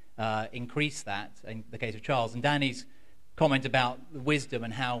we increase that, in the case of Charles. And Danny's comment about the wisdom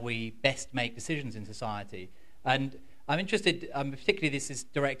and how we best make decisions in society. And I'm interested, particularly this is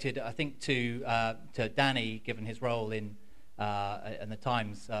directed, I think, to Danny, given his role in the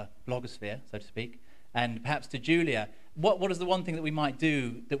Times blogosphere, so to speak, and perhaps to Julia. What is the one thing that we might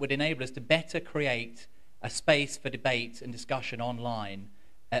do that would enable us to better create a space for debate and discussion online,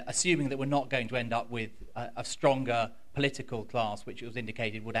 assuming that we're not going to end up with a stronger political class, which it was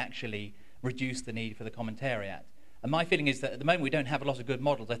indicated would actually reduce the need for the commentariat? And my feeling is that at the moment we don't have a lot of good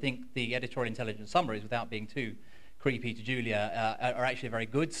models. I think the editorial intelligence summaries, without being too creepy to Julia, are actually a very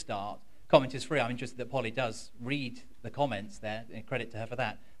good start. Comment is free. I'm interested that Polly does read the comments there, and credit to her for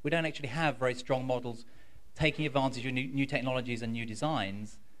that. We don't actually have very strong models taking advantage of new technologies and new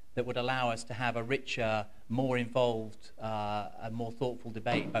designs that would allow us to have a richer, more involved, and more thoughtful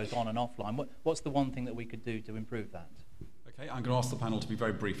debate, both on and offline. What's the one thing that we could do to improve that? Okay, I'm going to ask the panel to be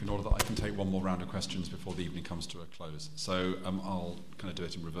very brief in order that I can take one more round of questions before the evening comes to a close. So I'll kind of do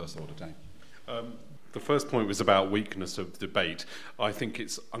it in reverse order, Dave. The first point was about weakness of debate. I think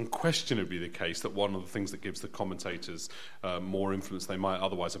it's unquestionably the case that one of the things that gives the commentators more influence they might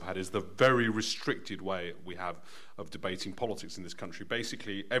otherwise have had is the very restricted way we have of debating politics in this country.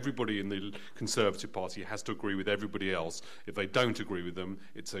 Basically, everybody in the Conservative Party has to agree with everybody else. If they don't agree with them,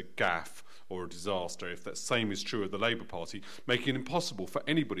 it's a gaffe or a disaster. If that same is true of the Labour Party, making it impossible for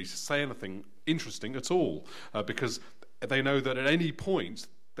anybody to say anything interesting at all, because they know that at any point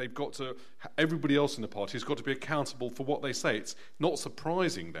they've got to, everybody else in the party has got to be accountable for what they say. It's not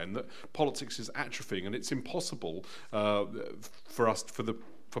surprising then that politics is atrophying, and it's impossible for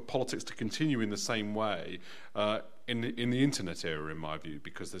politics to continue in the same way in the internet era, in my view,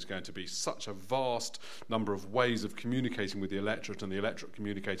 because there's going to be such a vast number of ways of communicating with the electorate and the electorate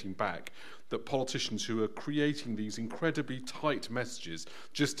communicating back, that politicians who are creating these incredibly tight messages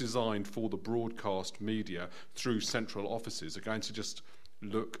just designed for the broadcast media through central offices are going to just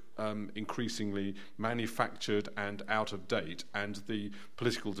look increasingly manufactured and out of date, and the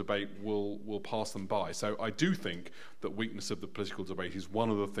political debate will pass them by. So I do think that weakness of the political debate is one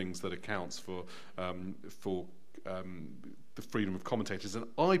of the things that accounts for the freedom of commentators. And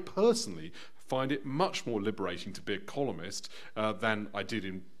I personally find it much more liberating to be a columnist than I did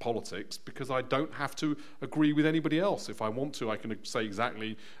in politics, because I don't have to agree with anybody else. If I want to, I can say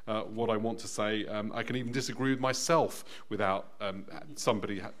exactly what I want to say. I can even disagree with myself without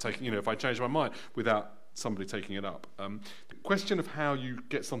somebody taking, if I change my mind, without somebody taking it up. The question of how you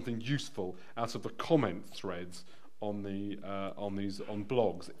get something useful out of the comment threads on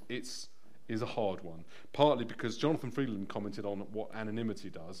blogs, is a hard one, partly because Jonathan Freeland commented on what anonymity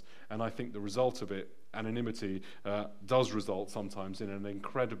does, and I think the result of it, anonymity, does result sometimes in an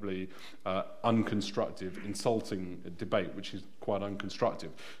incredibly unconstructive, insulting debate, which is quite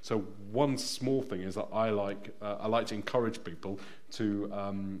unconstructive. So one small thing is that I like to encourage people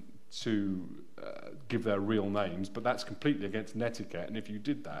to give their real names, but that's completely against netiquette, and if you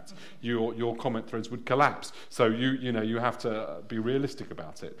did that, your comment threads would collapse. So you have to be realistic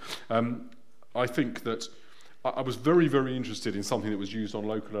about it. I think that I was very, very interested in something that was used on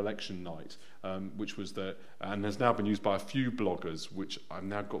local election night, which was and has now been used by a few bloggers, which I've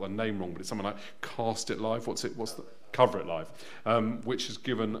now got the name wrong, but it's something like Cast It Live. Cover It Live, which has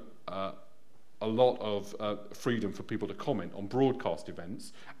given a lot of freedom for people to comment on broadcast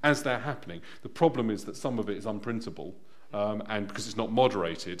events as they're happening. The problem is that some of it is unprintable, and because it's not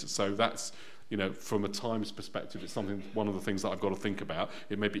moderated. So that's, from a times perspective, it's one of the things that I've got to think about.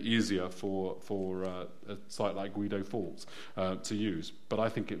 It may be easier for a site like Guido Fawkes to use, but I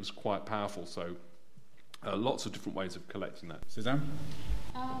think it was quite powerful. So lots of different ways of collecting that. Suzanne?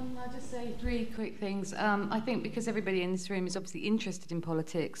 I'll just say 3 quick things. I think because everybody in this room is obviously interested in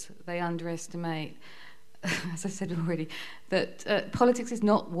politics, they underestimate, as I said already, that politics is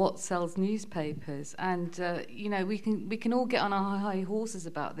not what sells newspapers. And, we can all get on our high horses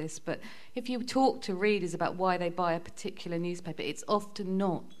about this, but if you talk to readers about why they buy a particular newspaper, it's often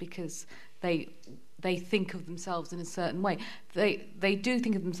not because they think of themselves in a certain way. They do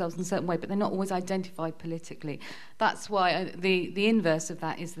think of themselves in a certain way, but they're not always identified politically. That's why the inverse of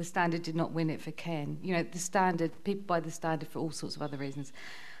that is the Standard did not win it for Ken. The Standard, people buy the Standard for all sorts of other reasons.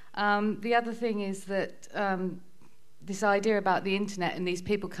 The other thing is that this idea about the internet and these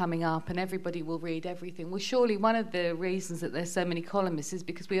people coming up and everybody will read everything. Well, surely one of the reasons that there's so many columnists is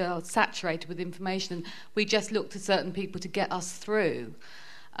because we are saturated with information and we just look to certain people to get us through.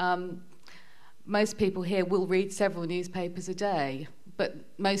 Most people here will read several newspapers a day, but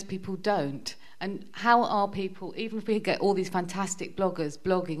most people don't. And how are people, even if we get all these fantastic bloggers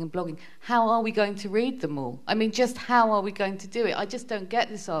blogging, how are we going to read them all? I mean, just how are we going to do it? I just don't get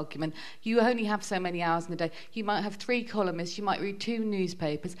this argument. You only have so many hours in a day. You might have 3 columnists, you might read 2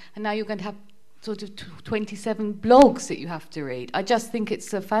 newspapers, and now you're going to have sort of 27 blogs that you have to read. I just think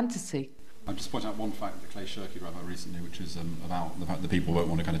it's a fantasy. I'll just point out one fact that Clay Shirky wrote about recently, which is about the fact that people won't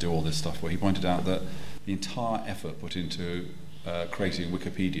want to kind of do all this stuff, where he pointed out that the entire effort put into creating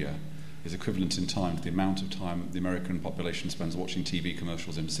Wikipedia is equivalent in time to the amount of time the American population spends watching TV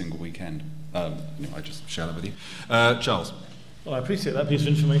commercials in a single weekend. I just share that with you. Charles. Well, I appreciate that piece of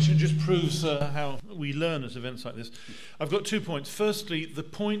information. It just proves how we learn at events like this. I've got 2 points. Firstly, the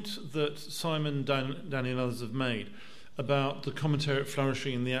point that Simon, Danny and others have made about the commentariat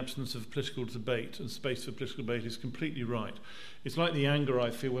flourishing in the absence of political debate and space for political debate is completely right. It's like the anger I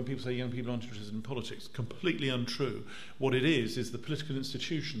feel when people say young people aren't interested in politics. Completely untrue. What it is the political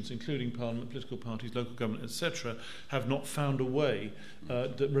institutions, including Parliament, political parties, local government, etc., have not found a way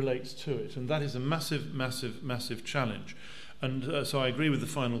that relates to it. And that is a massive, massive, massive challenge. And so I agree with the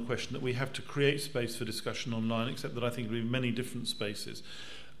final question that we have to create space for discussion online, except that I think there will be many different spaces.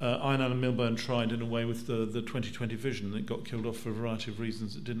 Ian Allen Milburn tried in a way with the 2020 vision that got killed off for a variety of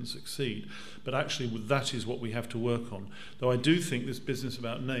reasons that didn't succeed. But actually that is what we have to work on. Though I do think this business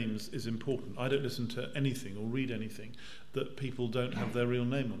about names is important. I don't listen to anything or read anything that people don't have their real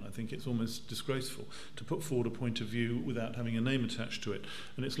name on. I think it's almost disgraceful to put forward a point of view without having a name attached to it.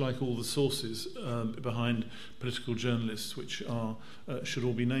 And it's like all the sources behind political journalists, which should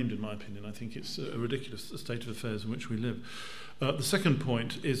all be named, in my opinion. I think it's a ridiculous state of affairs in which we live. The second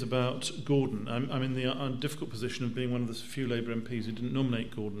point is about Gordon. I'm in the difficult position of being one of the few Labour MPs who didn't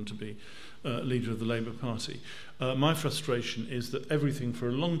nominate Gordon to be leader of the Labour Party. My frustration is that everything for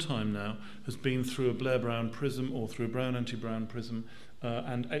a long time now has been through a Blair-Brown prism or through a Brown anti-Brown prism,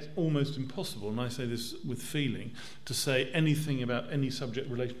 and it's almost impossible, and I say this with feeling, to say anything about any subject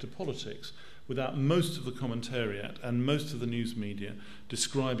related to politics without most of the commentariat and most of the news media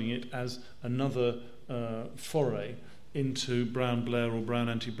describing it as another foray into Brown Blair or Brown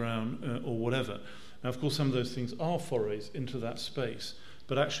anti-Brown or whatever. Now, of course, some of those things are forays into that space,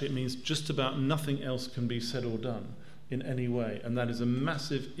 but actually it means just about nothing else can be said or done in any way, and that is a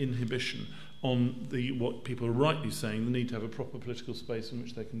massive inhibition on what people are rightly saying, the need to have a proper political space in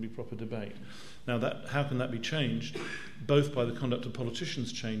which there can be proper debate. Now, how can that be changed? Both by the conduct of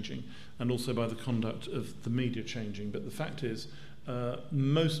politicians changing and also by the conduct of the media changing. But the fact is,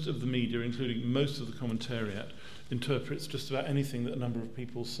 most of the media, including most of the commentariat, interprets just about anything that a number of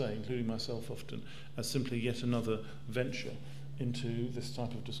people say, including myself often, as simply yet another venture into this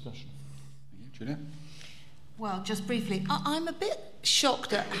type of discussion. Thank you. Julia? Well, just briefly, I'm a bit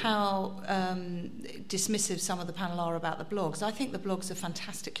shocked at how dismissive some of the panel are about the blogs. I think the blogs are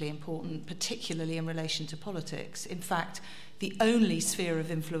fantastically important, particularly in relation to politics. In fact, the only sphere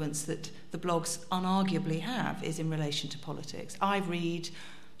of influence that the blogs unarguably have is in relation to politics. I read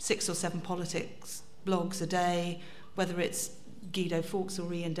 6 or 7 politics blogs a day, whether it's Guido Fawkes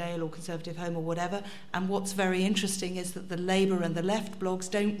or Ian Dale or Conservative Home or whatever, and what's very interesting is that the Labour and the Left blogs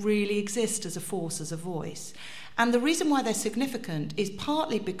don't really exist as a force, as a voice. And the reason why they're significant is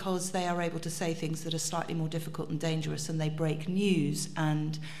partly because they are able to say things that are slightly more difficult and dangerous, and they break news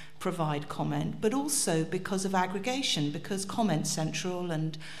and provide comment, but also because of aggregation, because Comment Central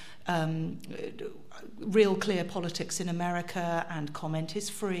and Real Clear Politics in America and Comment is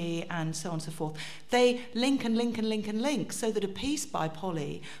Free and so on and so forth. They link and link and link and link so that a piece by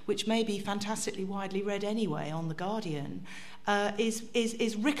Polly, which may be fantastically widely read anyway on The Guardian,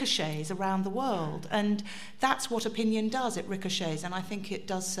 is ricochets around the world. And that's what opinion does, it ricochets, and I think it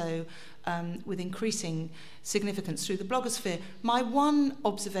does so with increasing significance through the blogosphere. My one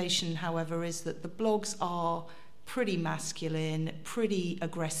observation, however, is that the blogs are pretty masculine, pretty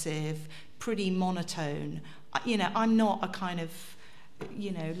aggressive, pretty monotone. I'm not a kind of,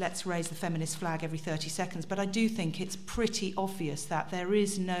 let's raise the feminist flag every 30 seconds, but I do think it's pretty obvious that there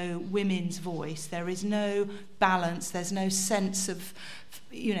is no women's voice, there is no balance, there's no sense of,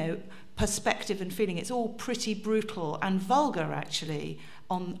 perspective and feeling. It's all pretty brutal and vulgar, actually,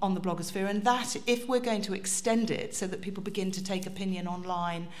 on the blogosphere, and that, if we're going to extend it so that people begin to take opinion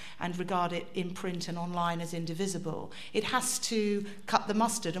online and regard it in print and online as indivisible, it has to cut the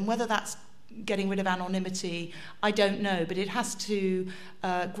mustard. And whether that's getting rid of anonymity, I don't know, but it has to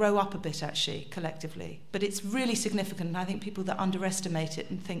grow up a bit, actually, collectively. But it's really significant, and I think people that underestimate it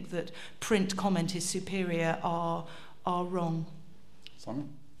and think that print comment is superior are wrong. Simon?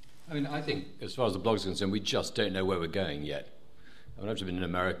 I think, as far as the blog is concerned, we just don't know where we're going yet. I've been in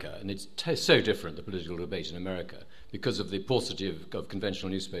America, and it's so different, the political debate in America, because of the paucity of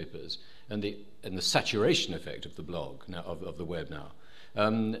conventional newspapers and the saturation effect of the blog now, of the web now.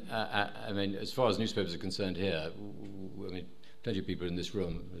 As far as newspapers are concerned here, plenty of people in this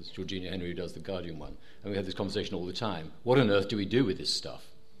room, there's Georgina Henry who does the Guardian one, and we have this conversation all the time. What on earth do we do with this stuff?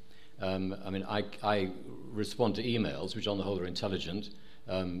 I respond to emails, which on the whole are intelligent.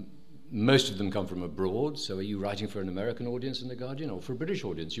 Most of them come from abroad, so are you writing for an American audience in The Guardian or for a British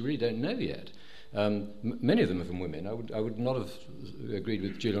audience? You really don't know yet. Many of them are from women. I would not have agreed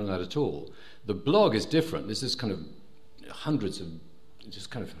with Julia on that at all. The blog is different. This is kind of hundreds of, just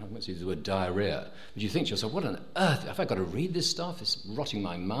kind of, I won't say the word diarrhea, but you think to yourself, what on earth, have I got to read this stuff? It's rotting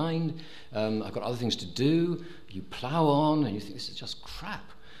my mind. I've got other things to do. You plough on and you think, this is just crap.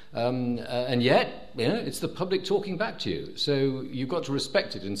 And yet, it's the public talking back to you. So you've got to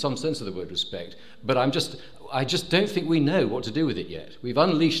respect it in some sense of the word respect. But I just don't think we know what to do with it yet. We've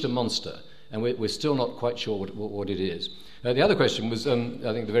unleashed a monster, and we're still not quite sure what it is. The other question was, I think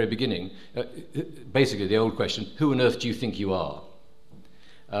at the very beginning, basically the old question, who on earth do you think you are?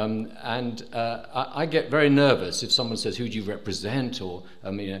 I get very nervous if someone says, who do you represent? Or,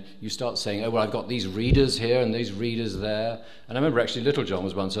 you start saying, I've got these readers here and these readers there. And I remember actually Little John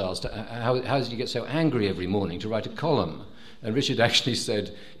was once asked, how did you get so angry every morning to write a column? And Richard actually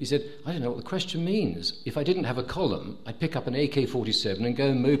said, I don't know what the question means. If I didn't have a column, I'd pick up an AK-47 and go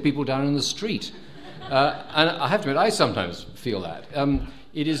and mow people down in the street. And I have to admit, I sometimes feel that.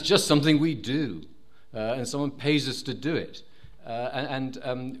 It is just something we do, and someone pays us to do it.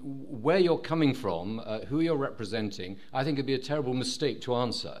 Where you're coming from, who you're representing, I think would be a terrible mistake to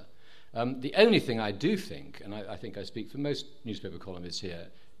answer. The only thing I do think, and I think I speak for most newspaper columnists here,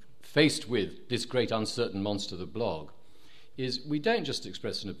 faced with this great uncertain monster, the blog, is we don't just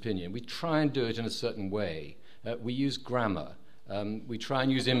express an opinion, we try and do it in a certain way. We use grammar, we try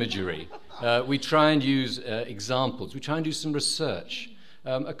and use imagery, we try and use examples, we try and do some research.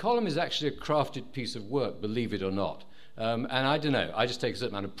 A column is actually a crafted piece of work, believe it or not. And I don't know, I just take a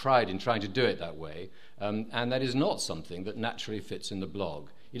certain amount of pride in trying to do it that way, and that is not something that naturally fits in the blog.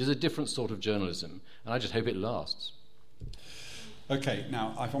 It is a different sort of journalism, and I just hope it lasts. Okay,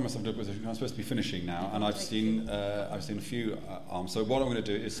 now I promised I'm supposed to be finishing now, and I've seen a few arms. So what I'm going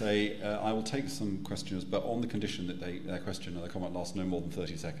to do is say I will take some questions, but on the condition that their question or their comment lasts no more than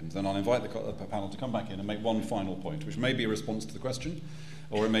 30 seconds. Then I'll invite the panel to come back in and make one final point, which may be a response to the question,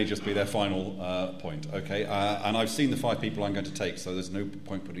 or it may just be their final point. Okay, and I've seen the 5 people I'm going to take, so there's no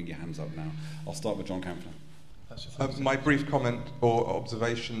point putting your hands up now. I'll start with John Campbell. My brief comment or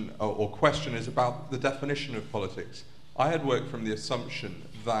observation or question is about the definition of politics. I had worked from the assumption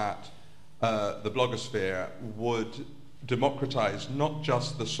that the blogosphere would democratize not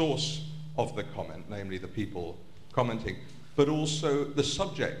just the source of the comment, namely the people commenting, but also the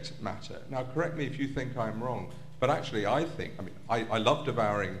subject matter. Now, correct me if you think I'm wrong, but actually I love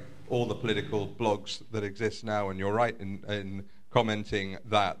devouring all the political blogs that exist now, and you're right in commenting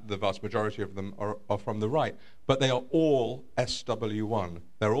that the vast majority of them are from the right, but they are all SW1.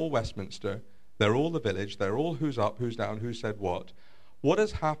 They're all Westminster. They're all The Village. They're all who's up, who's down, who said what. What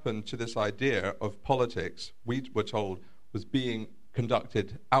has happened to this idea of politics, we were told, was being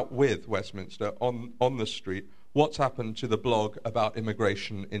conducted out with Westminster on the street? What's happened to the blog about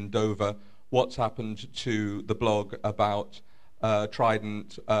immigration in Dover? What's happened to the blog about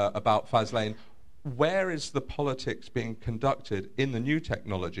Trident, about Faslane. Where is the politics being conducted in the new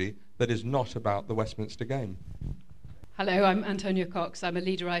technology that is not about the Westminster game? Hello, I'm Antonia Cox. I'm a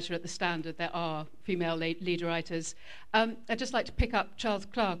leader writer at The Standard. There are female leader writers. I'd just like to pick up Charles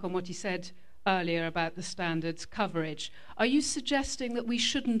Clarke on what he said earlier about The Standard's coverage. Are you suggesting that we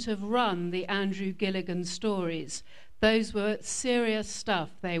shouldn't have run the Andrew Gilligan stories? Those were serious stuff.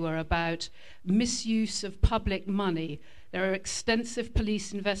 They were about misuse of public money. There are extensive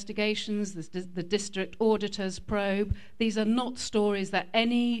police investigations, the district auditor's probe. These are not stories that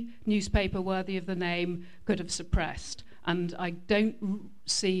any newspaper worthy of the name could have suppressed. And I don't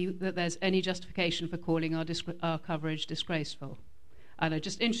see that there's any justification for calling our coverage disgraceful. And I'm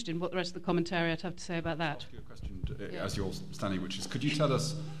just interested in what the rest of the commentariat have to say about that. I'll ask you a question as you're standing, which is, could you tell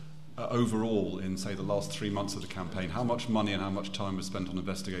us overall, in, say, the last 3 months of the campaign, how much money and how much time was spent on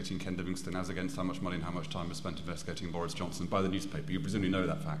investigating Ken Livingstone as against how much money and how much time was spent investigating Boris Johnson by the newspaper? You presumably know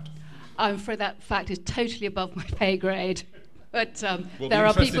that fact. I'm afraid that fact is totally above my pay grade. But there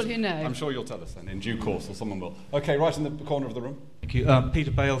are people who know. I'm sure you'll tell us then, in due course, or someone will. OK, right in the corner of the room. Thank you.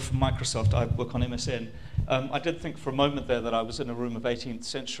 Peter Bale from Microsoft. I work on MSN. I did think for a moment there that I was in a room of 18th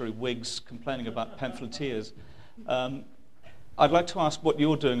century Whigs complaining about pamphleteers. I'd like to ask what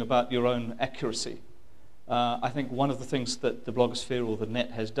you're doing about your own accuracy. I think one of the things that the blogosphere or the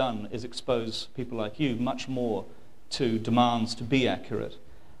net has done is expose people like you much more to demands to be accurate.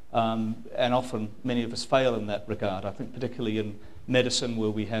 And often many of us fail in that regard. I think particularly in medicine,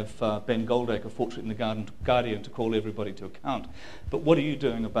 where we have Ben Goldacre, fortunately in the Guardian, to call everybody to account. But what are you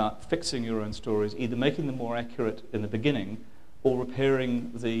doing about fixing your own stories, either making them more accurate in the beginning or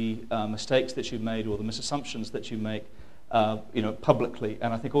repairing the mistakes that you made or the misassumptions that you make publicly?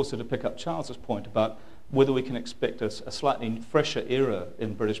 And I think also to pick up Charles's point about whether we can expect a slightly fresher era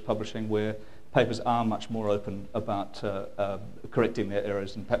in British publishing where papers are much more open about correcting their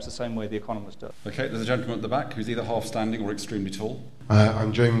errors, in perhaps the same way The Economist does. OK, there's a gentleman at the back who's either half-standing or extremely tall.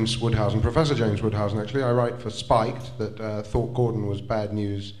 I'm James Woodhousen, Professor James Woodhousen, actually. I write for Spiked that thought Gordon was bad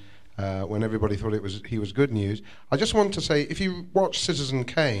news when everybody thought he was good news. I just want to say, if you watch Citizen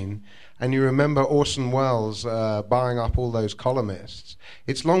Kane and you remember Orson Welles buying up all those columnists,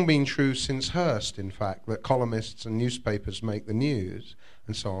 it's long been true since Hearst, in fact, that columnists and newspapers make the news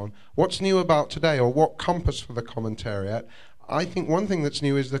and so on. What's new about today, or what compass for the commentariat? I think one thing that's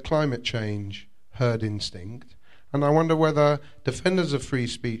new is the climate change herd instinct. And I wonder whether defenders of free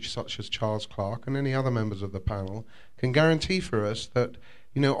speech, such as Charles Clarke and any other members of the panel, can guarantee for us that,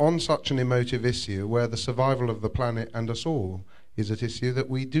 on such an emotive issue where the survival of the planet and us all is at issue, that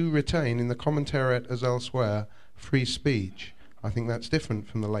we do retain in the commentariat as elsewhere free speech. I think that's different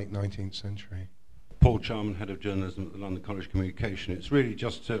from the late 19th century. Paul Charman, Head of Journalism at the London College of Communication. It's really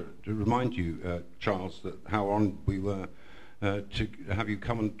just to remind you, Charles, that how honoured we were to have you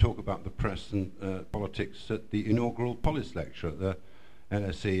come and talk about the press and politics at the inaugural Polis lecture at the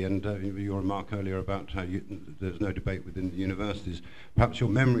LSE, and your remark earlier about how there's no debate within the universities. Perhaps your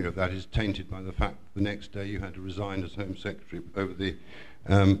memory of that is tainted by the fact that the next day you had to resign as Home Secretary over the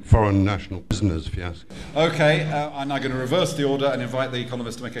foreign national prisoners fiasco. OK, I'm now going to reverse the order and invite The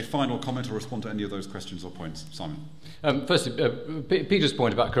Economist to make a final comment or respond to any of those questions or points. Simon. Firstly, Peter's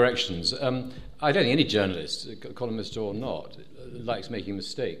point about corrections. I don't think any journalist, economist or not, likes making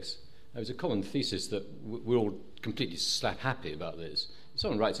mistakes. There's a common thesis that we're all completely slap happy about this. If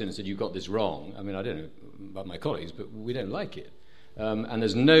someone writes in and said, "You got this wrong," I mean, I don't know about my colleagues, but we don't like it. And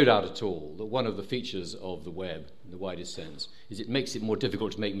there's no doubt at all that one of the features of the web, in the widest sense, is it makes it more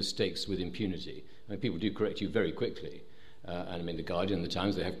difficult to make mistakes with impunity. I mean, people do correct you very quickly. And I mean, The Guardian, The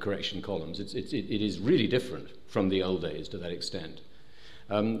Times, they have correction columns. It is really different from the old days to that extent.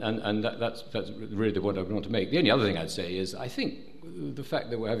 And that's really the point I want to make. The only other thing I'd say is I think the fact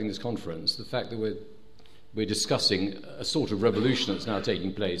that we're having this conference, the fact that we're discussing a sort of revolution that's now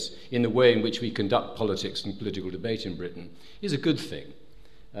taking place in the way in which we conduct politics and political debate in Britain is a good thing.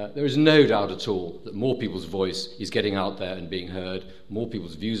 There is no doubt at all that more people's voice is getting out there and being heard, more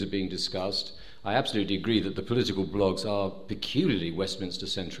people's views are being discussed. I absolutely agree that the political blogs are peculiarly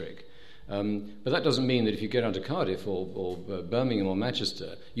Westminster-centric. But that doesn't mean that if you go down to Cardiff or Birmingham or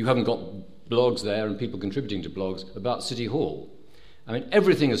Manchester, you haven't got blogs there and people contributing to blogs about City Hall. I mean,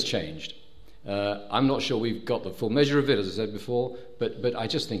 everything has changed. I'm not sure we've got the full measure of it, as I said before, but I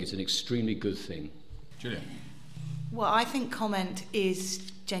just think it's an extremely good thing. Julia. Well, I think comment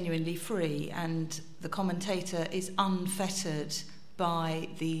is genuinely free, and the commentator is unfettered by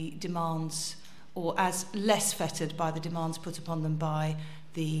the demands, or as less fettered by the demands put upon them by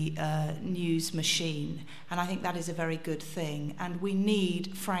the news machine, and I think that is a very good thing. And we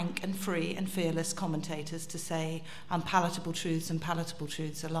need frank and free and fearless commentators to say unpalatable truths and palatable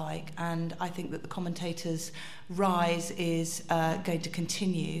truths alike. And I think that the commentators' rise is going to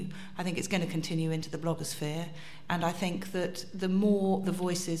continue. I think it's going to continue into the blogosphere. And I think that the more the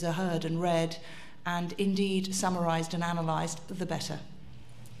voices are heard and read, and indeed summarised and analysed, the better.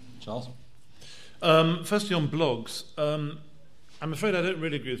 Charles? Firstly, on blogs, I'm afraid I don't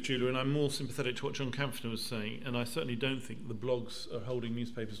really agree with Julia, and I'm more sympathetic to what John Kampfner was saying, and I certainly don't think the blogs are holding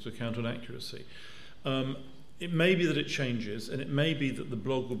newspapers to account on accuracy. It may be that it changes, and it may be that the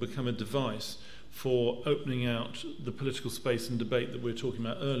blog will become a device for opening out the political space and debate that we were talking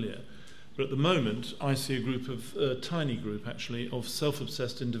about earlier. But at the moment, I see a tiny group actually, of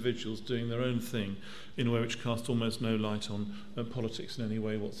self-obsessed individuals doing their own thing in a way which casts almost no light on politics in any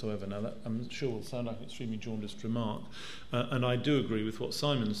way whatsoever. Now, that I'm sure will sound like an extremely jaundiced remark, and I do agree with what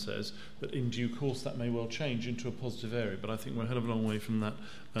Simon says, that in due course that may well change into a positive area, but I think we're a hell of a long way from that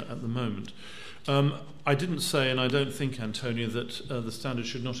at the moment. I didn't say, and I don't think, Antonia, that the Standard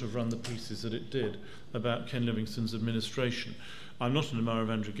should not have run the pieces that it did about Ken Livingstone's administration. I'm not an admirer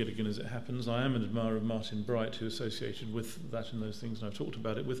of Andrew Gilligan, as it happens. I am an admirer of Martin Bright, who associated with that and those things, and I've talked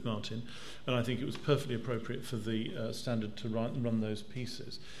about it with Martin, and I think it was perfectly appropriate for the Standard to run those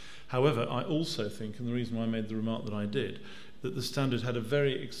pieces. However, I also think, and the reason why I made the remark that I did, that the Standard had a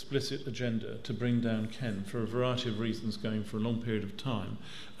very explicit agenda to bring down Ken for a variety of reasons going for a long period of time,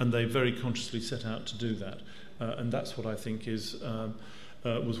 and they very consciously set out to do that. And that's what I think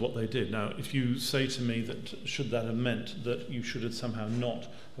was what they did. Now, if you say to me that should that have meant that you should have somehow not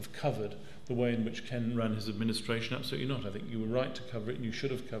have covered the way in which Ken ran his administration, absolutely not. I think you were right to cover it, and you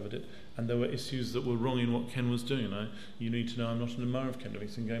should have covered it, and there were issues that were wrong in what Ken was doing. You need to know I'm not an admirer of Ken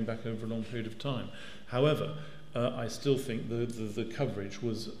Livingstone going back over a long period of time. However, I still think the coverage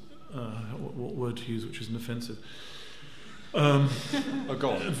was, what word to use which isn't offensive? Oh, go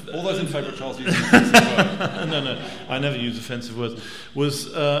on. All those in favour of Charles using offensive words. No, I never use offensive words. Was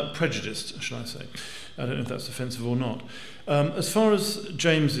prejudiced, should I say. I don't know if that's offensive or not. As far as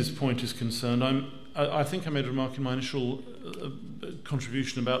James's point is concerned, I think I made a remark in my initial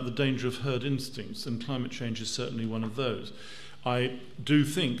contribution about the danger of herd instincts, and climate change is certainly one of those. I do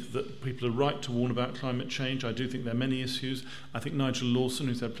think that people are right to warn about climate change. I do think there are many issues. I think Nigel Lawson,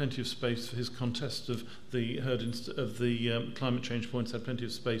 who's had plenty of space for his contest of the climate change points, had plenty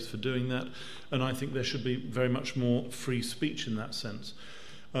of space for doing that. And I think there should be very much more free speech in that sense.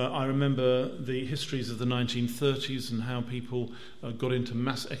 I remember the histories of the 1930s and how people got into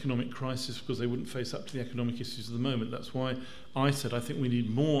mass economic crisis because they wouldn't face up to the economic issues of the moment. That's why I said I think we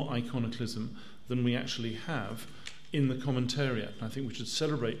need more iconoclasm than we actually have in the commentariat. I think we should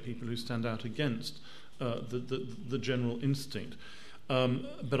celebrate people who stand out against the general instinct.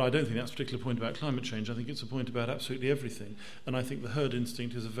 But I don't think that's a particular point about climate change. I think it's a point about absolutely everything. And I think the herd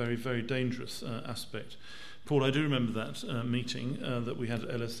instinct is a very, very dangerous aspect. Paul, I do remember that meeting that we had at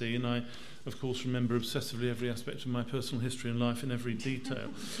LSE, and I, of course, remember obsessively every aspect of my personal history and life in every detail.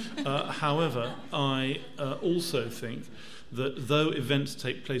 However, I also think that though events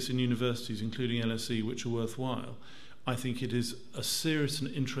take place in universities, including LSE, which are worthwhile, I think it is a serious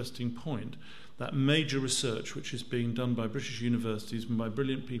and interesting point that major research which is being done by British universities and by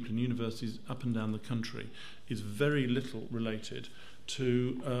brilliant people in universities up and down the country is very little related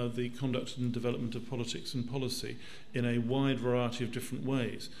to the conduct and development of politics and policy in a wide variety of different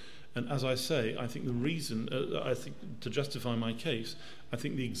ways. And as I say, I think the reason, to justify my case, I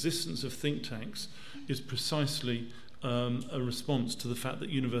think the existence of think tanks is precisely a response to the fact that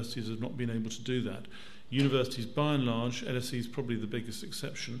universities have not been able to do that. Universities, by and large, LSE is probably the biggest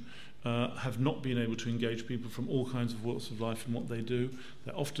exception, have not been able to engage people from all kinds of walks of life in what they do.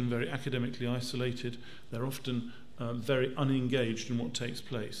 They're often very academically isolated. They're often very unengaged in what takes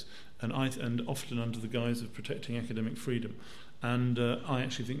place, and often under the guise of protecting academic freedom. And I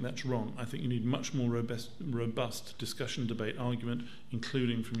actually think that's wrong. I think you need much more robust discussion, debate, argument,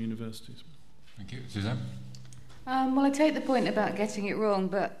 including from universities. Thank you. Suzanne? Well, I take the point about getting it wrong,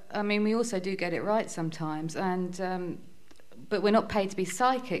 but I mean, we also do get it right sometimes, and but we're not paid to be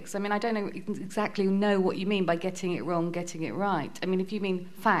psychics. I mean, I don't exactly know what you mean by getting it wrong, getting it right. I mean, if you mean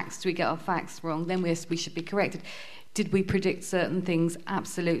facts, do we get our facts wrong? Then we should be corrected. Did we predict certain things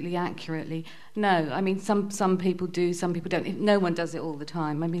absolutely accurately? No. I mean, some people do, some people don't. No one does it all the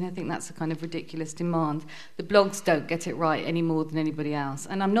time. I mean, I think that's a kind of ridiculous demand. The blogs don't get it right any more than anybody else.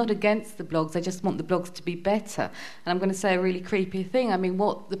 And I'm not against the blogs. I just want the blogs to be better. And I'm going to say a really creepy thing. I mean,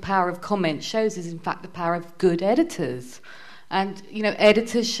 what the power of comment shows is, in fact, the power of good editors. And,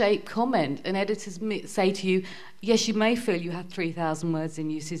 editors shape comment, and editors say to you, yes, you may feel you have 3,000 words in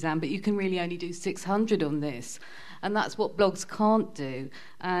you, Suzanne, but you can really only do 600 on this. And that's what blogs can't do.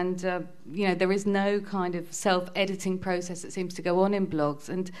 And, there is no kind of self-editing process that seems to go on in blogs.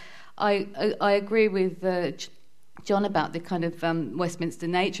 And I agree with John about the kind of Westminster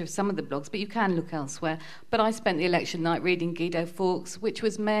nature of some of the blogs, but you can look elsewhere. But I spent the election night reading Guido Fawkes, which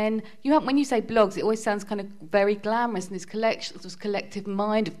was men. When you say blogs, it always sounds kind of very glamorous, and this collective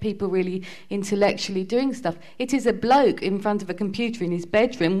mind of people really intellectually doing stuff. It is a bloke in front of a computer in his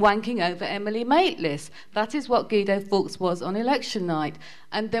bedroom wanking over Emily Maitlis. That is what Guido Fawkes was on election night.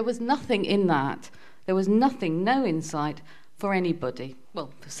 And there was nothing in that. There was nothing, no insight for anybody.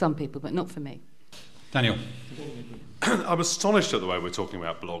 Well, for some people, but not for me. Daniel. I'm astonished at the way we're talking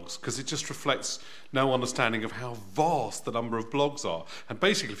about blogs, because it just reflects no understanding of how vast the number of blogs are. And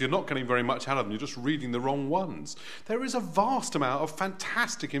basically, if you're not getting very much out of them, you're just reading the wrong ones. There is a vast amount of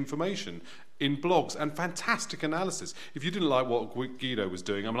fantastic information in blogs and fantastic analysis. If you didn't like what Guido was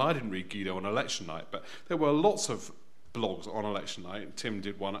doing, I didn't read Guido on election night, but there were lots of blogs on election night. Tim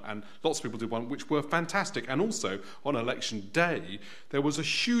did one, and lots of people did one, which were fantastic. And also, on election day, there was a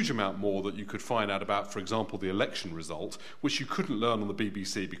huge amount more that you could find out about, for example, the election result, which you couldn't learn on the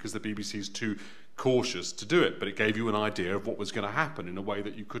BBC because the BBC is too cautious to do it, but it gave you an idea of what was going to happen in a way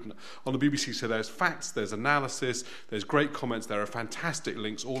that you couldn't on the BBC. So there's facts, there's analysis, there's great comments, there are fantastic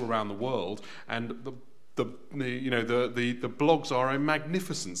links all around the world, and the blogs are a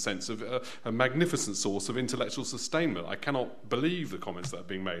magnificent a magnificent source of intellectual sustainment. I cannot believe the comments that are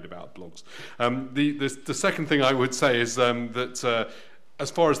being made about blogs. The second thing I would say is that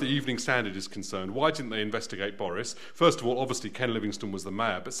as far as the Evening Standard is concerned, why didn't they investigate Boris? First of all, obviously Ken Livingstone was the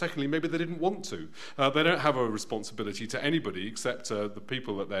mayor, but secondly, maybe they didn't want to. They don't have a responsibility to anybody except the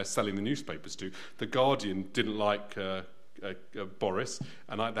people that they're selling the newspapers to. The Guardian didn't like Boris,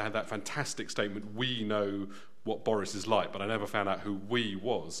 and they had that fantastic statement, "We know what Boris is like," but I never found out who "we"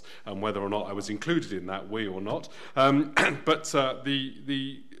 was and whether or not I was included in that "we" or not. But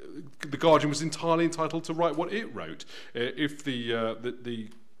the Guardian was entirely entitled to write what it wrote. If the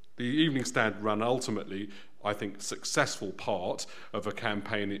Evening Standard ran ultimately, I think, successful part of a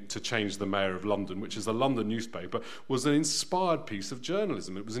campaign to change the Mayor of London, which is a London newspaper, was an inspired piece of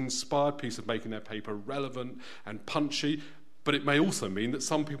journalism. It was an inspired piece of making their paper relevant and punchy, but it may also mean that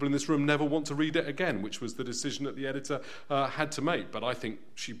some people in this room never want to read it again, which was the decision that the editor had to make. But I think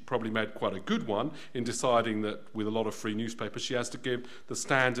she probably made quite a good one in deciding that with a lot of free newspapers, she has to give the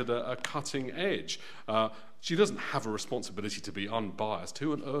Standard a cutting edge. She doesn't have a responsibility to be unbiased.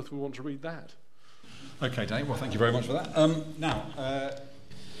 Who on earth would want to read that? Okay, Dave, well, thank you very much for that.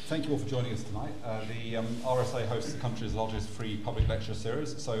 Thank you all for joining us tonight. The RSA hosts the country's largest free public lecture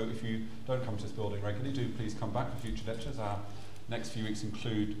series, so if you don't come to this building regularly, do please come back for future lectures. Our next few weeks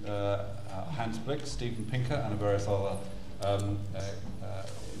include Hans Blix, Steven Pinker, and various other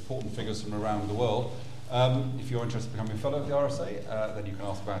important figures from around the world. If you're interested in becoming a fellow of the RSA, then you can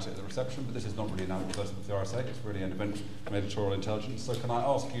ask about it at the reception, but this is not really an advertisement of the RSA, it's really an event from Editorial Intelligence. So can I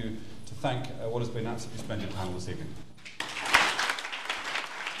ask you to thank what has been an absolutely splendid panel this evening?